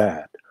out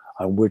that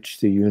on which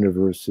the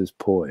universe is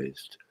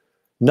poised.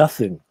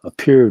 Nothing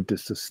appeared to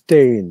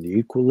sustain the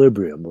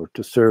equilibrium or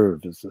to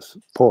serve as a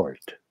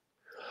support.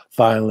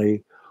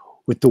 Finally,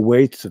 with the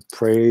weights of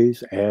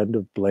praise and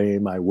of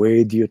blame, I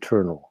weighed the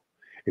eternal.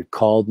 It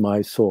called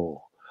my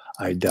soul.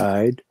 I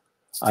died,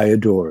 I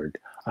adored,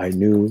 I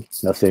knew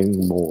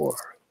nothing more.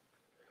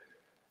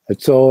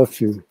 And so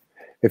if you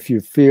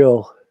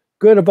feel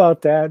good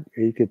about that,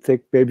 you could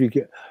think maybe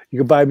you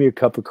can buy me a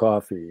cup of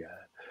coffee.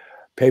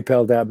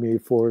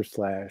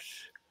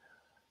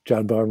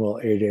 PayPal.me/John Barnwell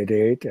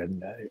 888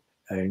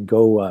 and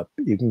go up.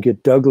 You can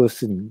get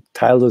Douglas and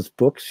Tyla's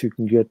books. You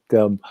can get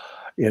them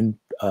in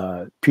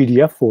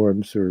PDF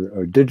forms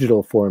or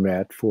digital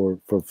format for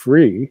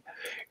free,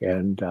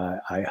 and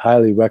I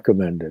highly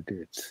recommend it.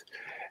 It's,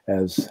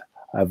 as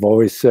I've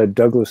always said,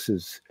 Douglas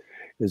is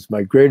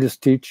my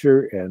greatest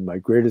teacher and my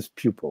greatest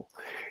pupil,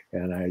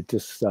 and I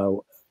just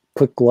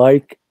click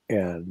like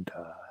and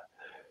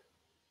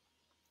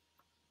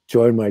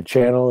join my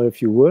channel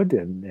if you would.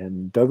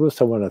 And Douglas,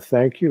 I want to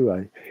thank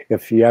you.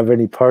 If you have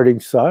any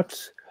parting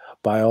thoughts,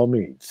 by all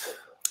means.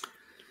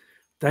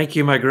 Thank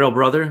you, my Grail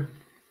brother.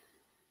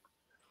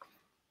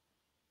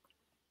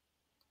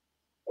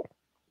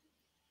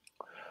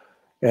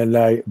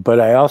 But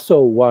I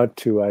also want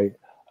to, I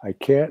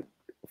can't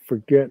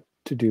forget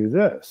to do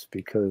this,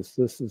 because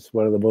this is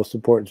one of the most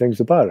important things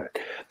about it,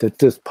 that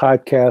this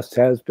podcast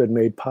has been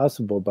made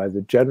possible by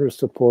the generous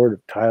support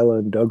of Tyla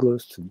and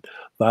Douglas and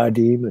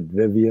Vadim and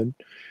Vivian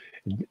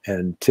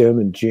and Tim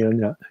and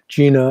Gina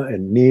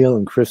and Neil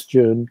and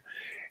Christian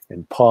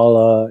and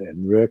Paula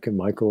and Rick and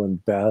Michael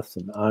and Beth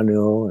and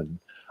Anil and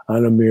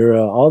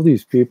Anamira, all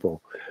these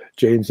people,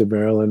 James and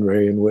Marilyn,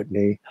 Ray and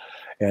Whitney.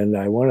 And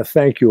I want to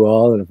thank you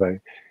all.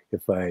 And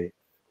if I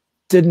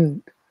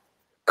didn't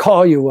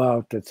call you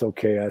out, that's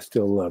okay. I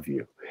still love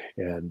you.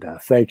 And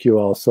thank you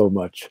all so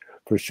much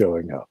for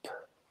showing up.